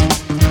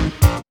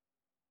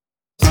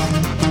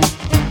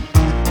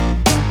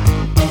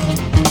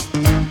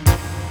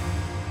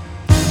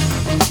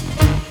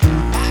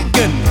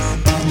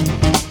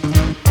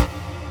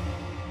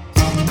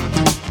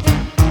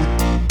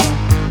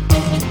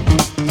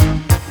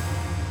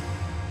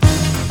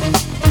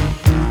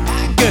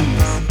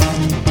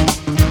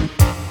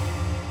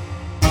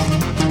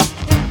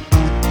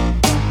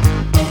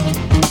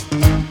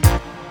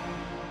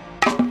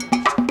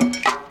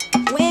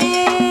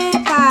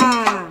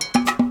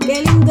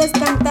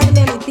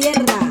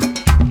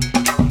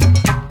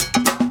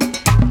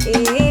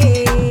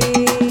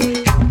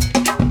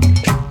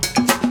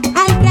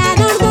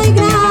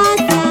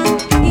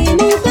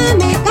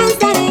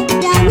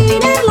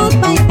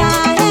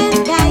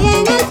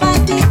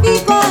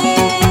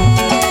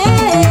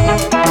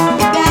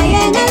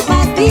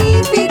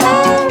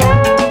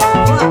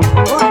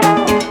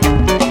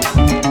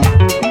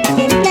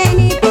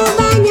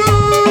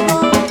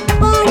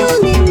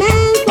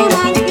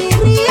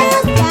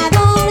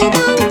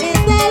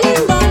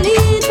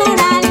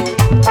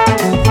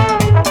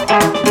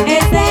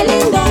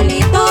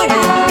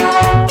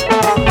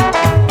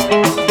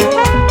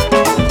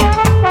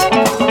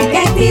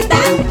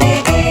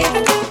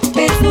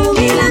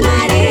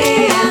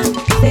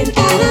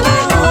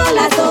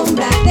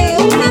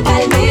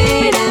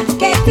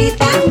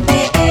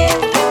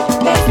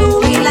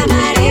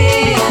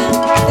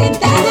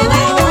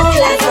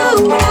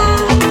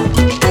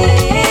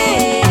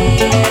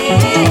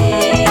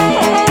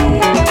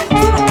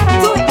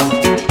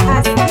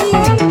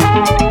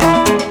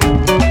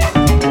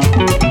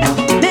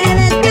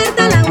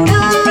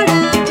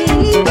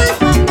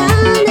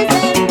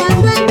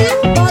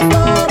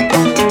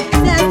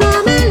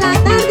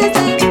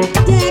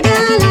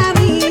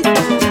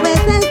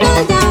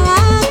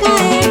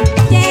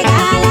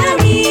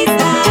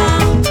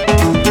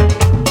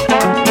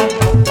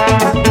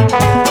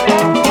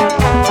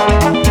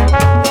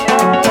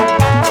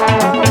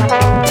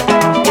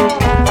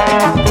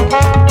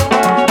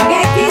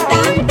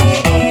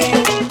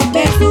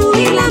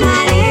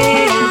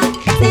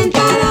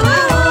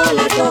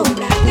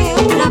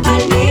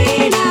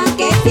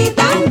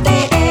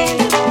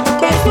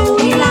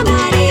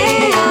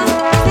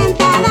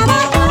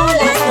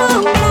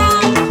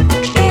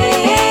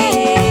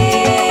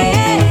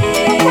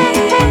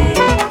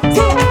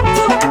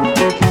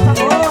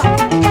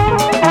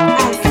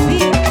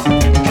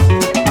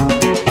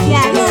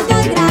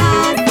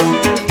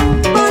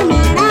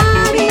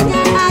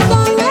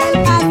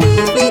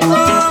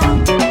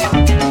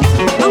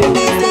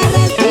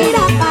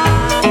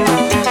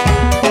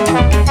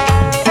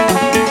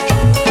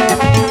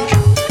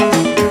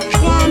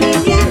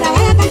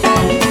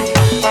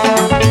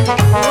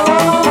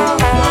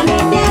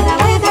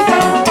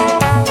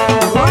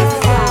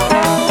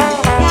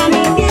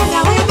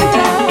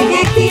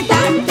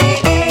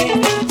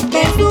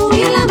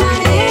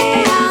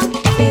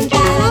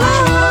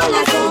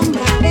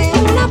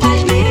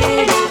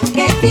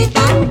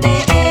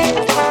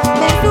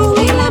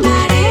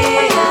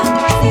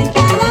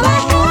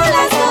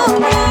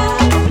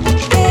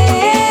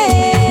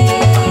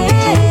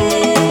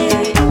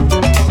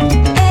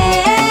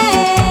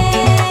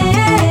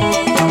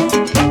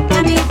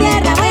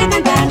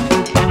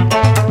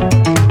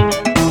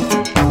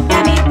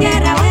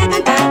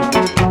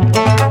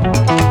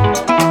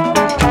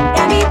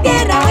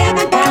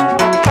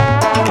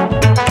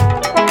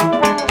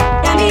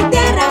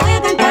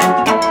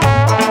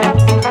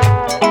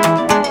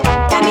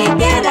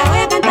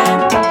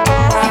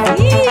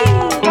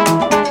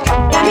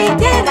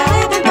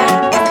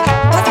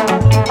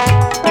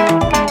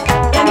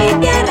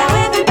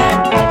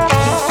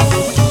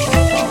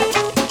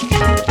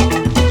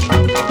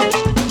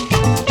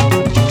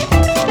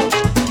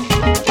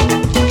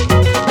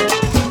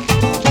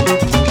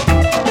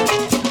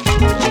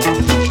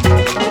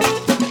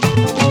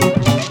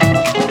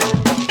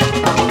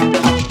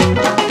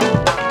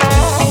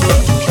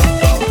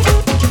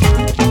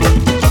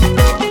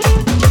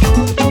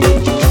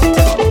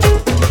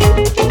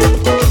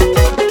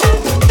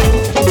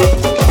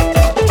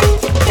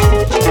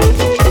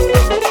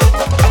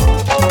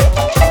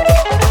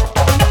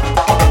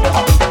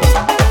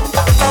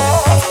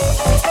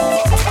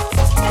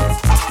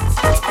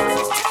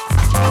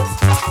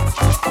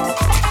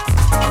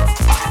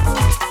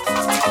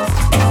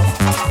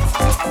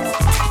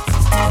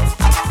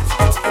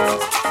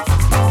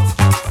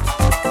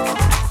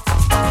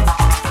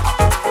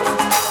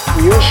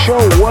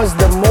 show was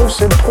the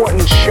most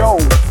important show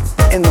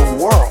in the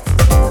world.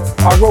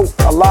 I wrote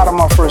a lot of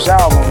my first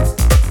album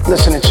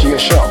listening to your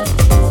show.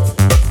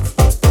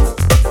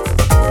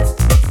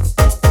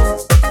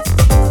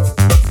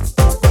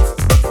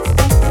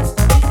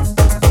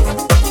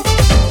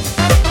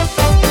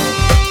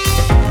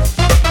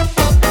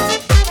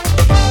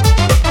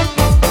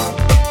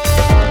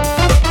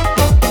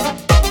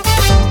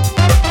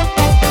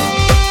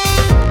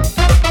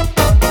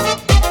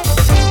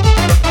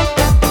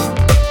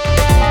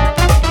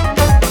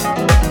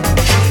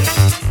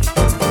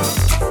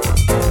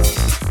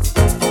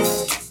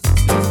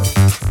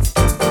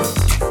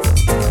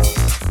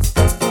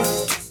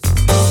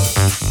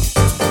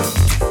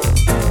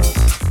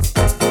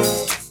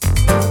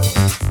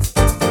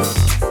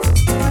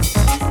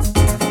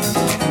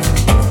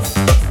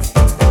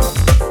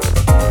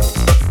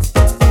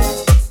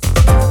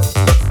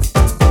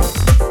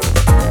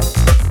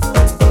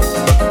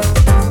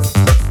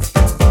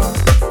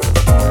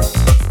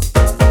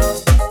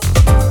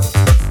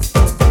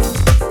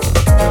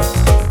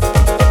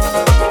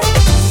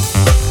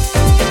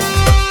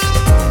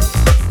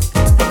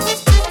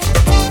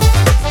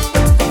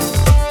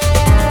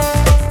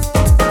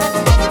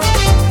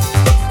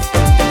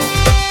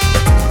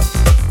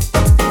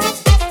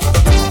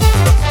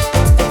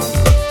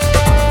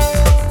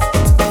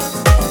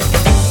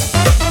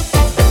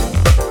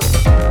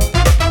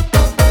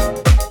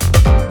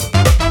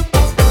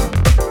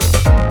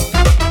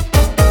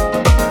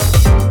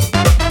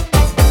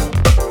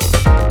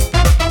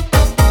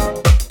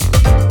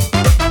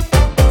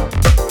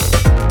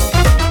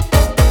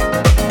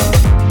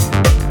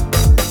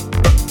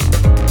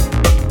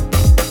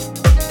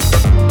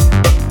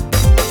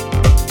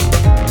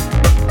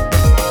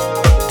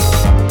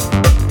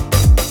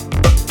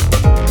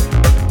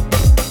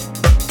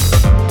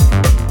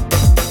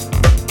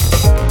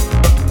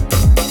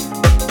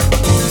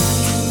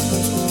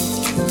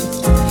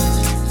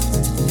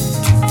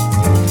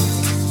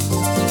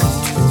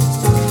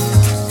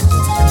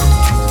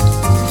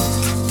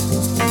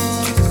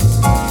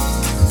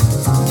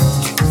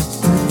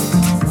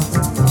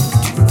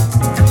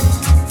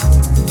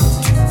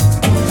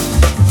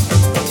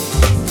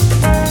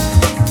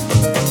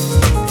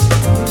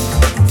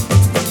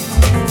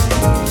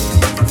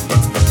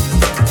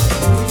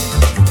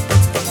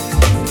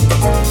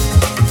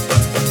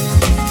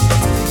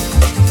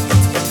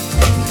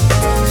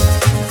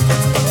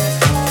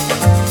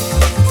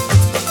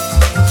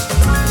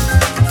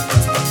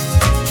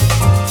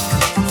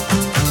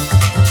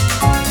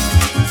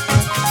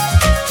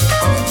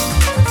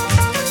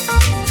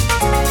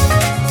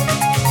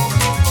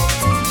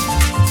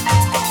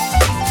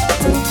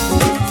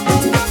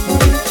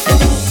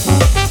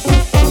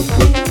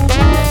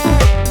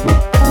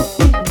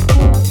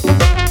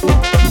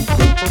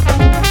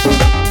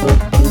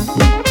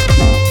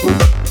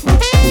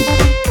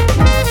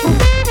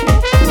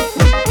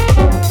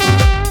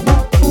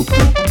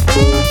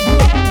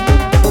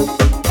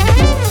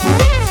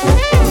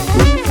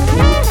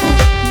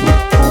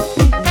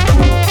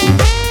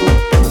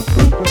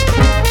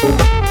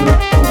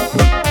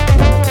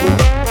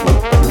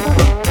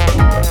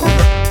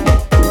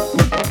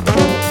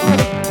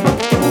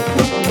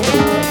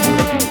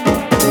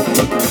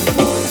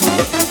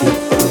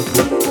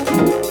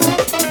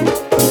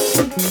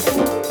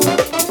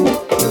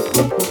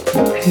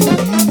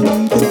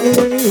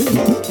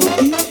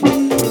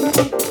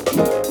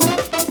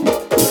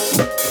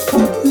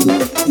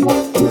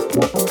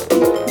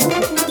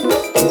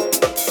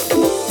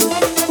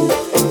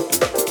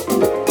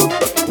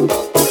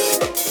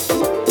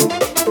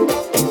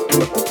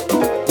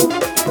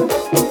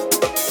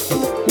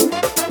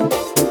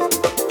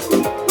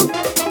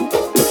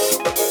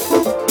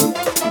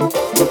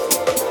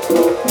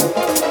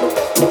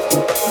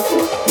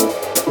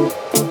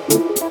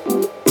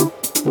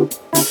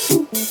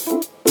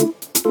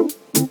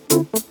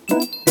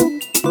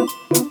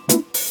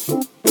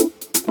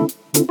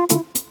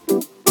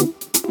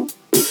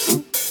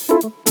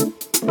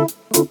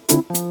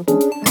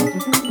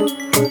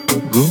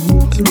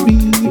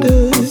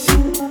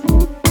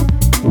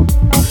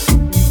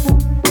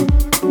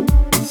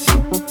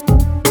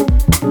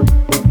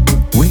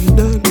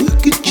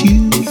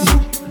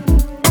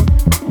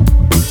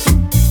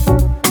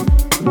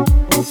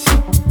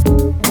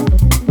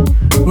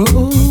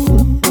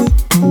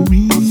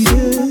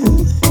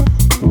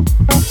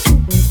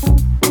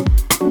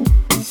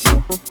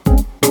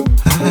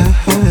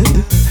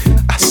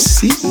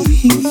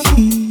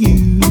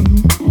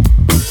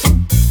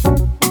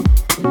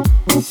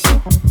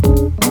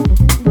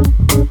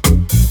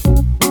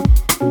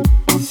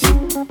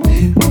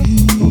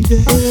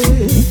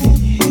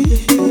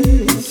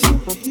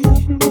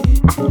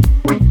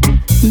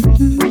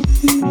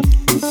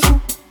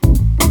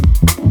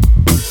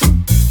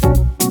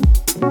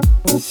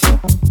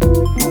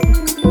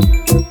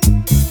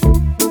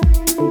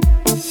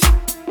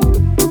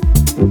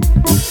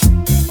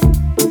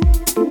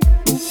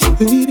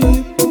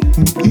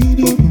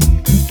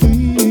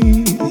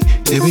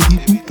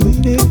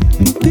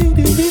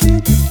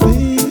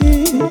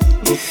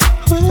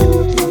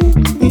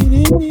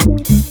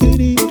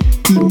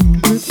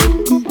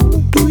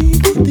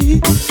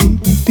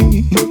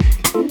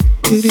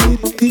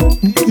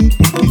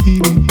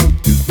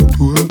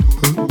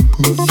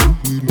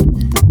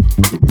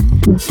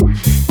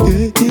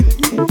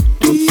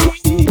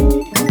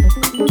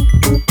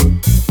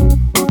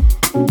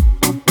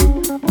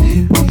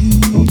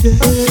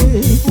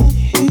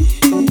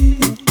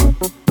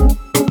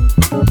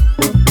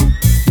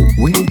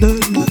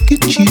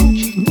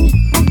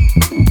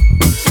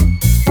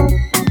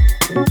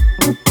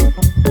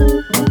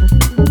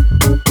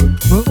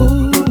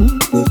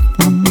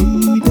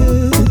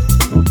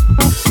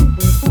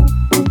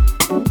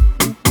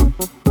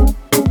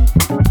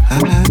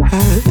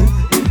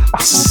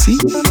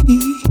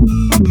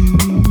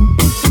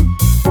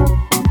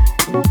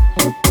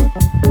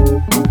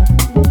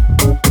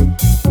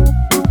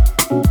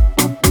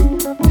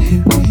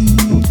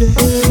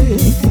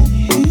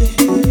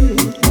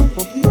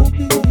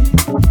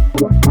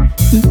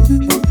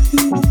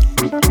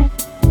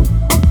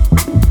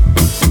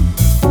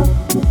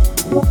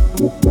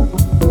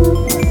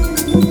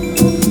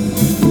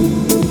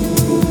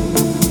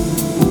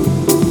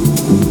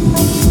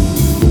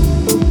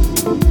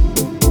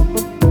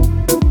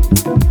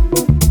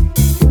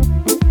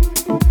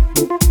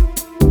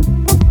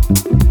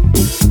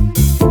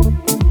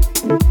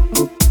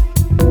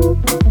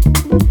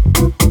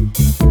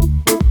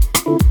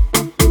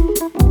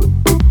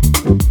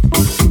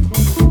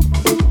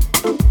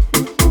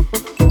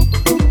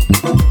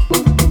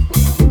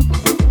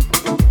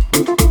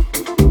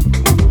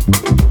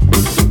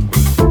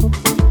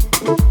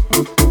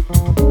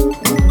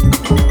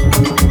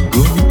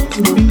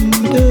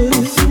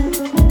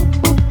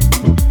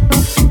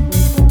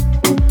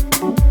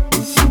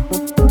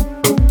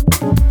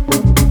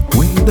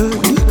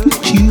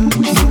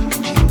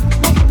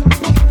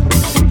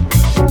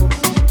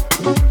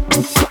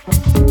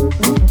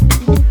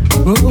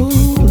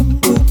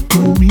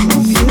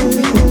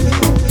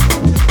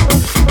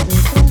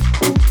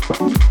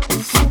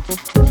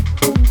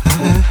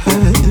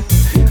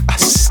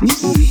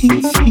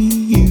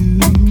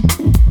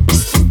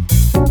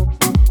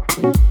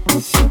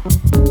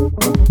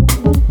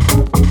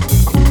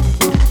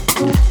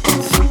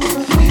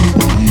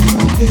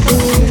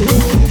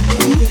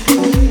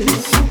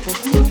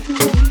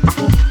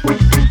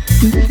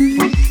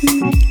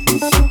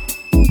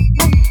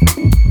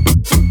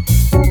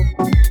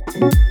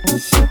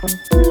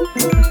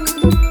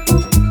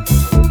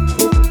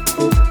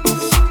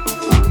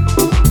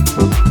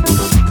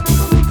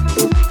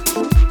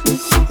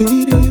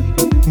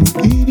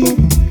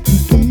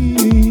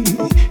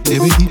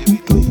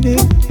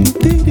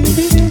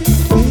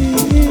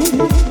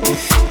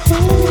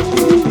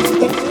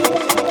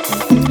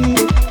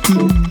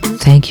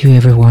 Thank you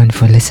everyone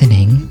for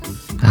listening.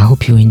 I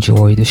hope you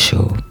enjoy the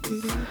show.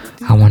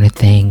 I want to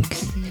thank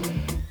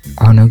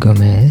Arno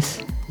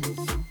Gomez,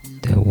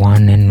 the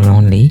one and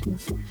only,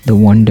 the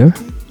wonder.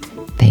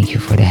 Thank you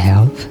for the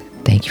help.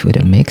 Thank you for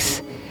the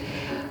mix.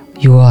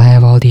 You will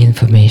have all the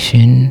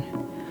information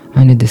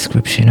on the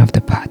description of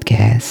the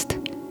podcast.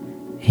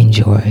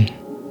 Enjoy.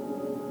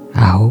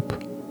 I hope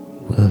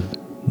we'll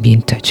be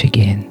in touch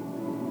again.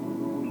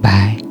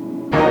 Bye.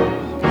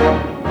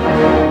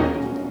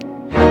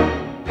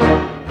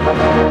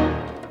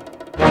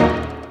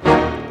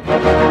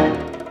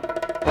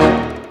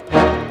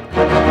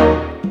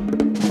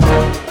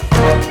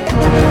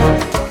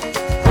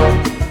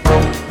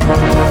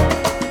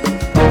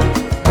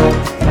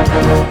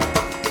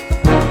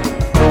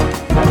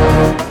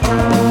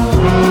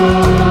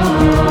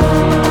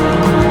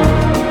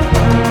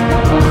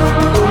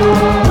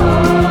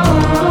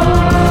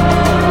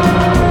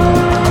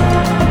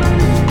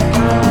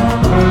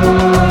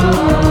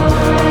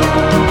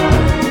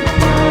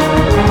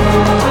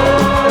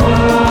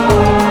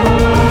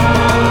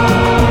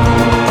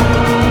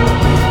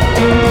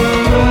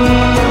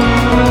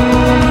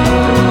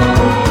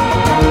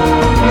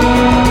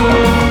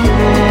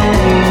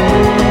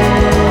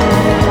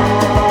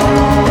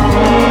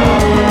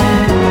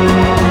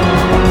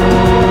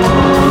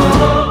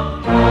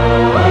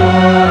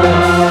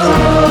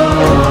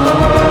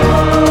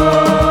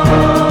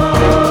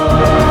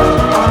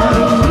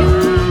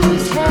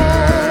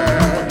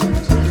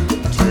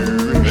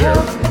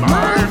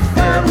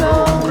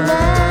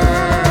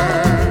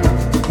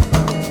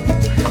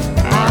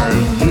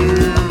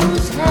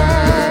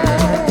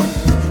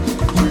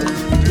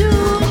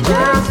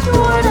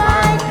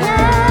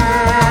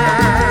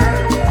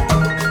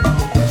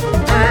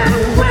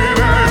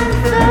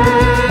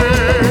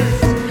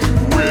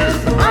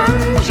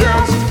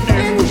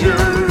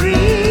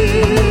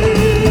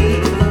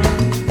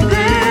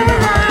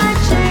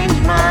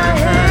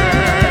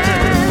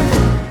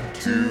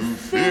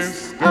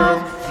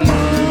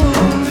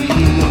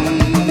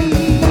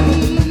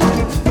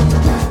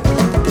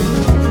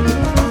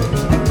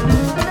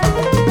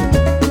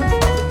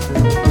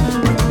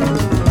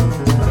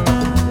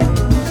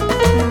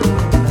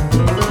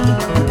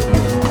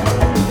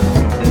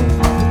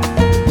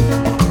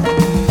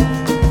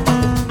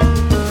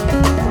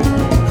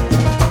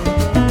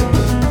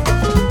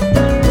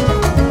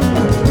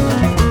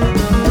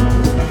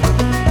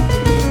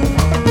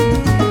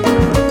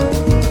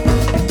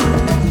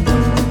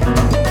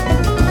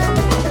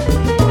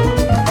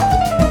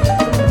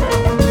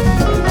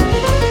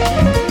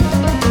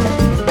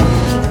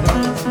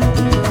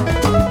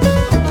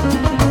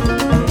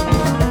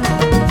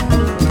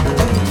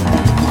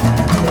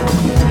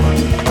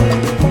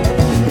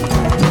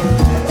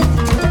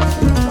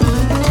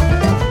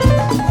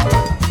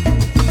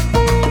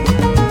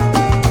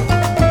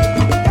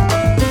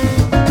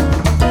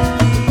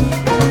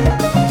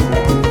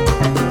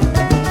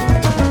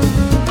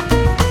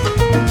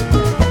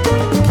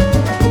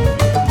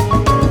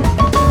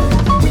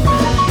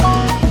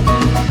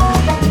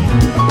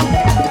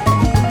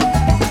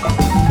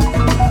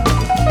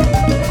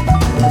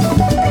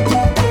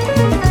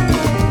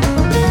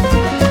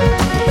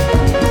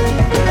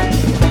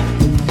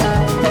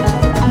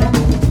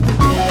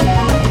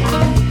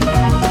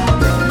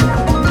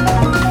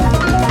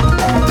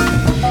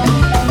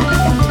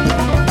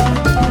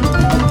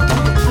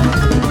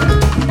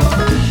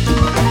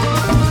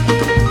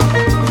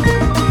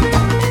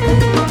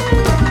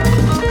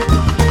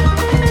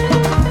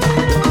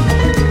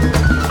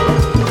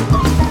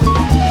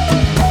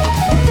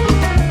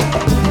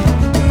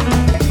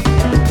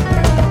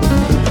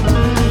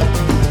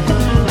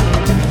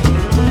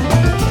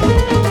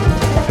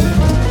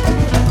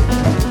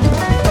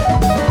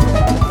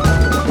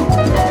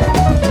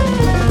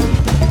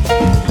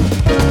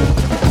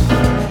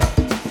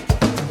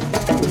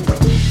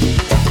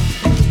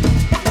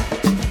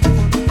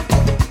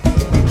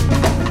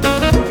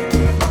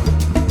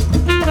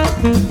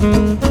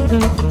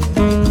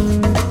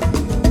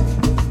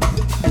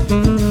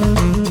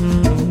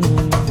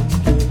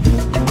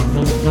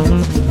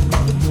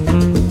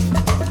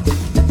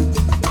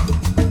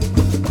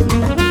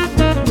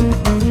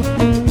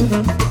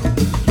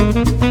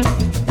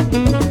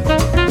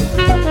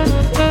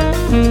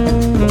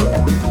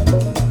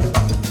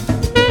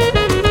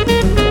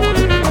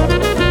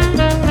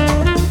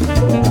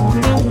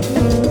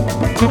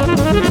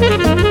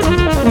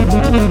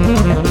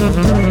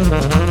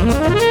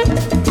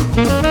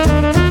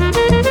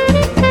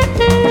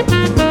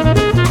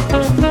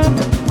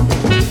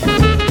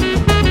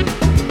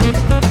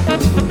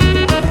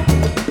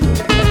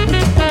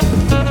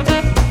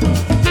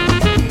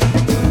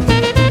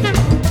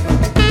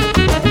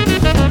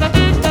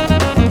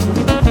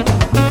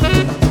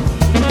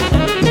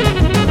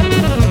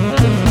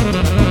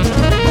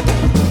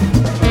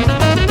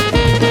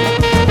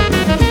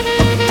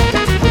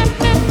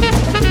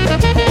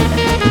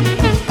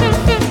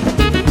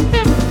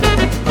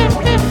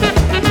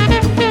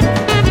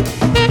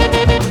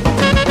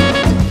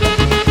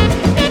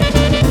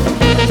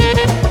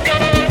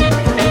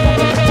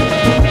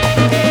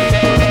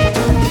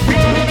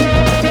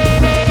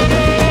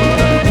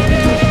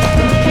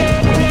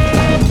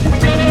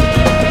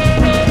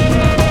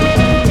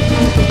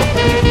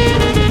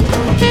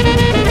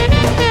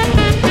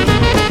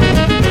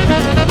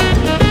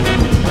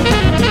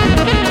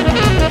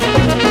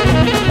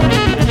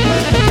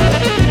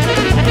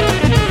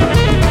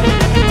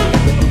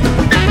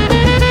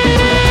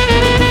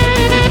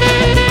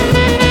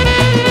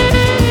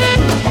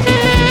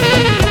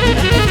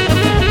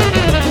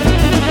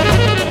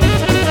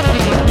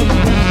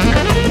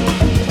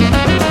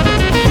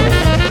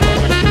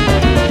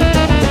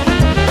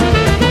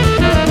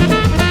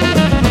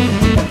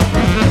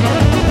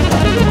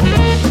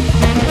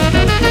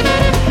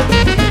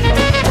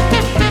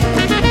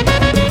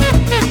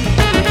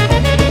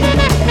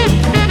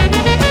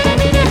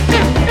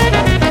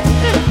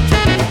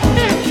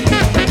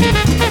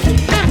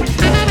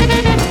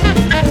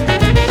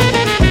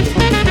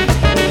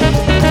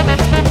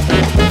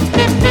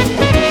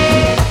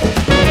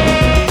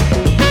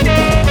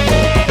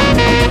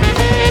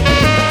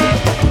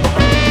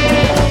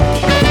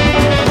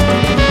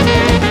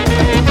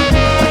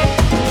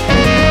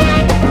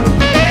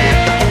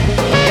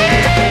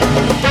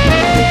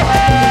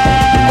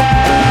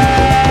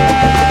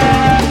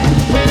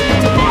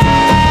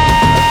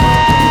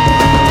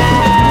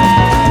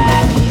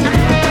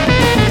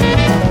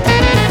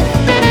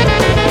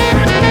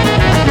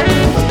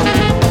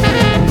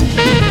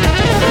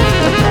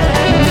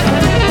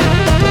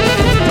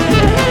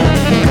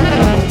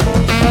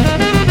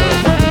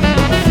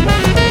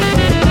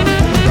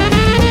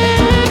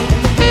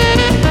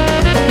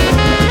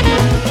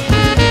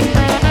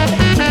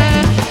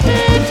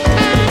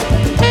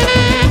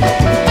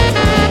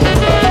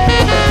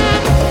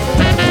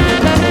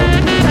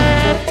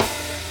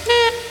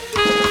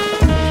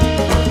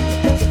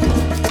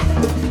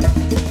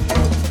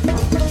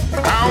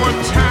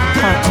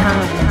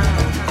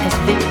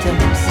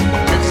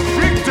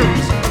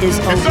 is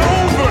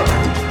over.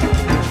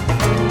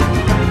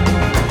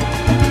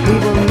 We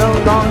will no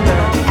longer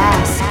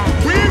ask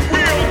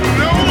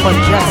for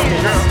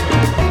justice.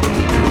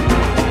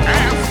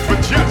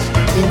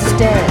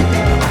 Instead,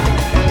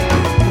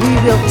 we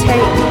will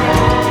take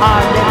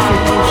our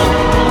retribution.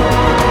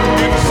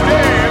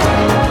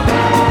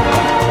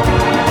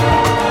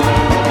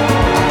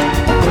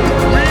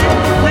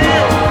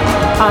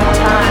 Our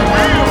time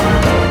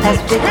as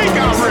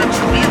victims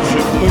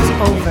is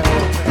over.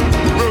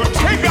 We'll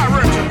take our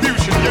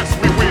retribution, yes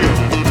we will.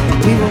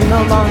 We will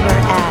no longer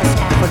ask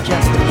for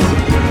justice.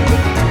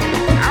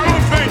 I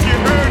don't think you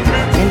heard me.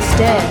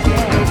 Instead,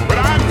 but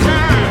I'm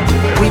tired.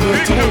 We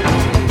will take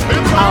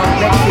our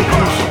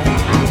retribution.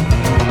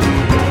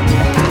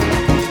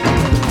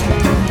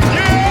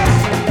 Yes!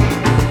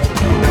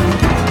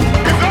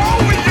 It's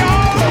over,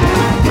 y'all!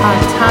 Our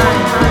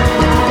time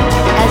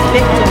as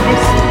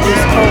victims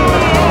is over.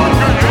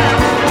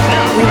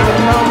 We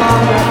will no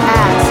longer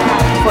ask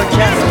for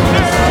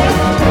justice.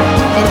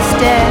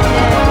 Instead,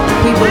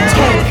 we will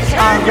take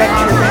our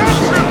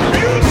retribution.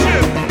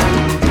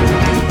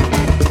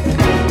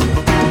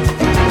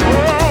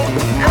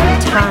 Our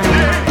time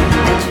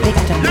as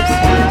victims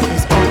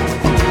is over.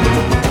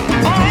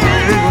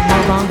 We will no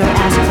longer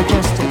ask for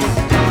justice.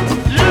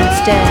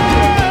 Instead,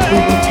 we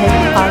will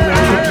take our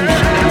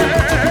retribution.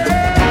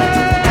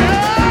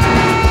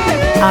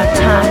 Our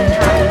time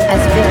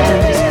as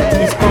victims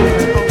is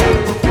over.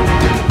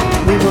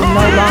 We will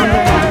no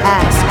longer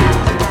ask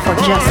for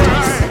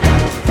justice.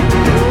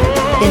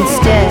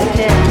 Instead,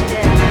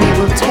 we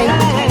will take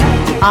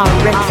our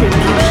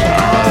retribution.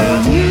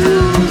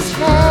 Use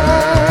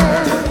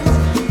hands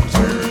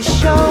to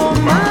show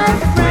my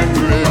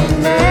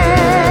friendliness.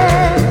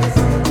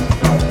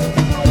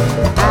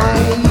 I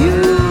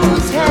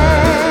use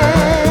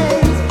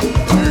hands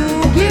to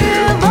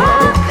give a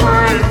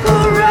kind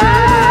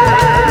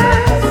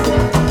caress.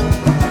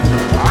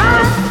 I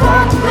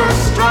fought the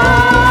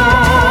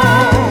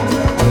strong.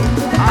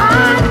 I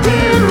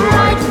did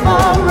right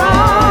for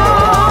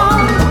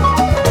wrong.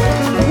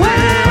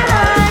 When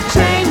I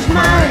changed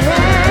my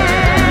hands.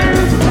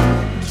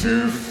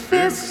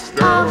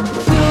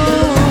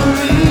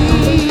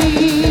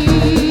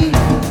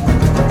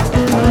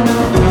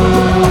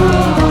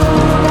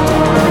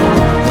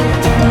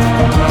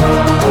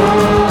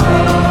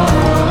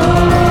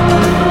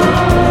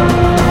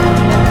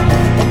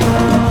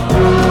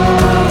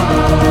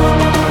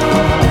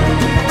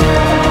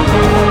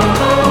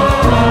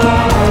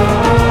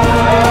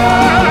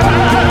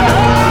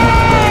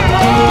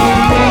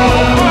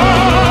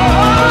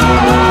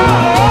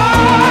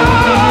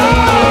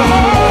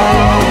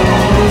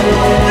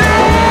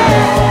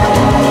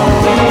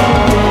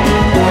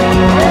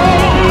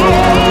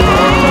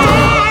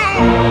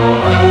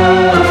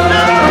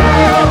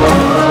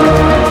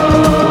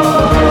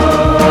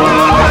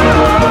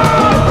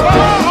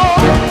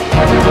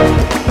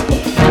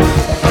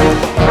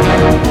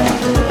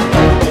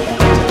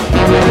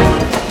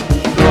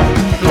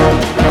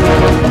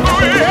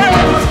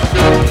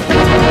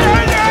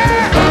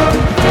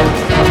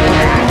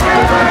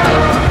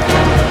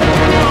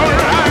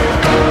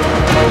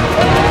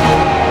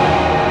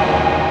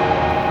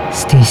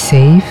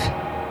 safe,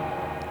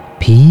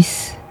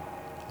 peace,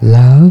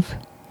 love,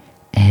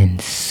 and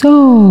soul.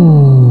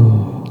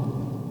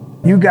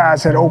 You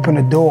guys had opened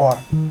a door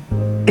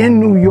in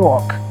New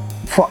York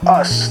for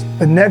us,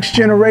 the next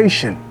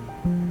generation,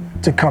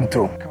 to come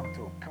through.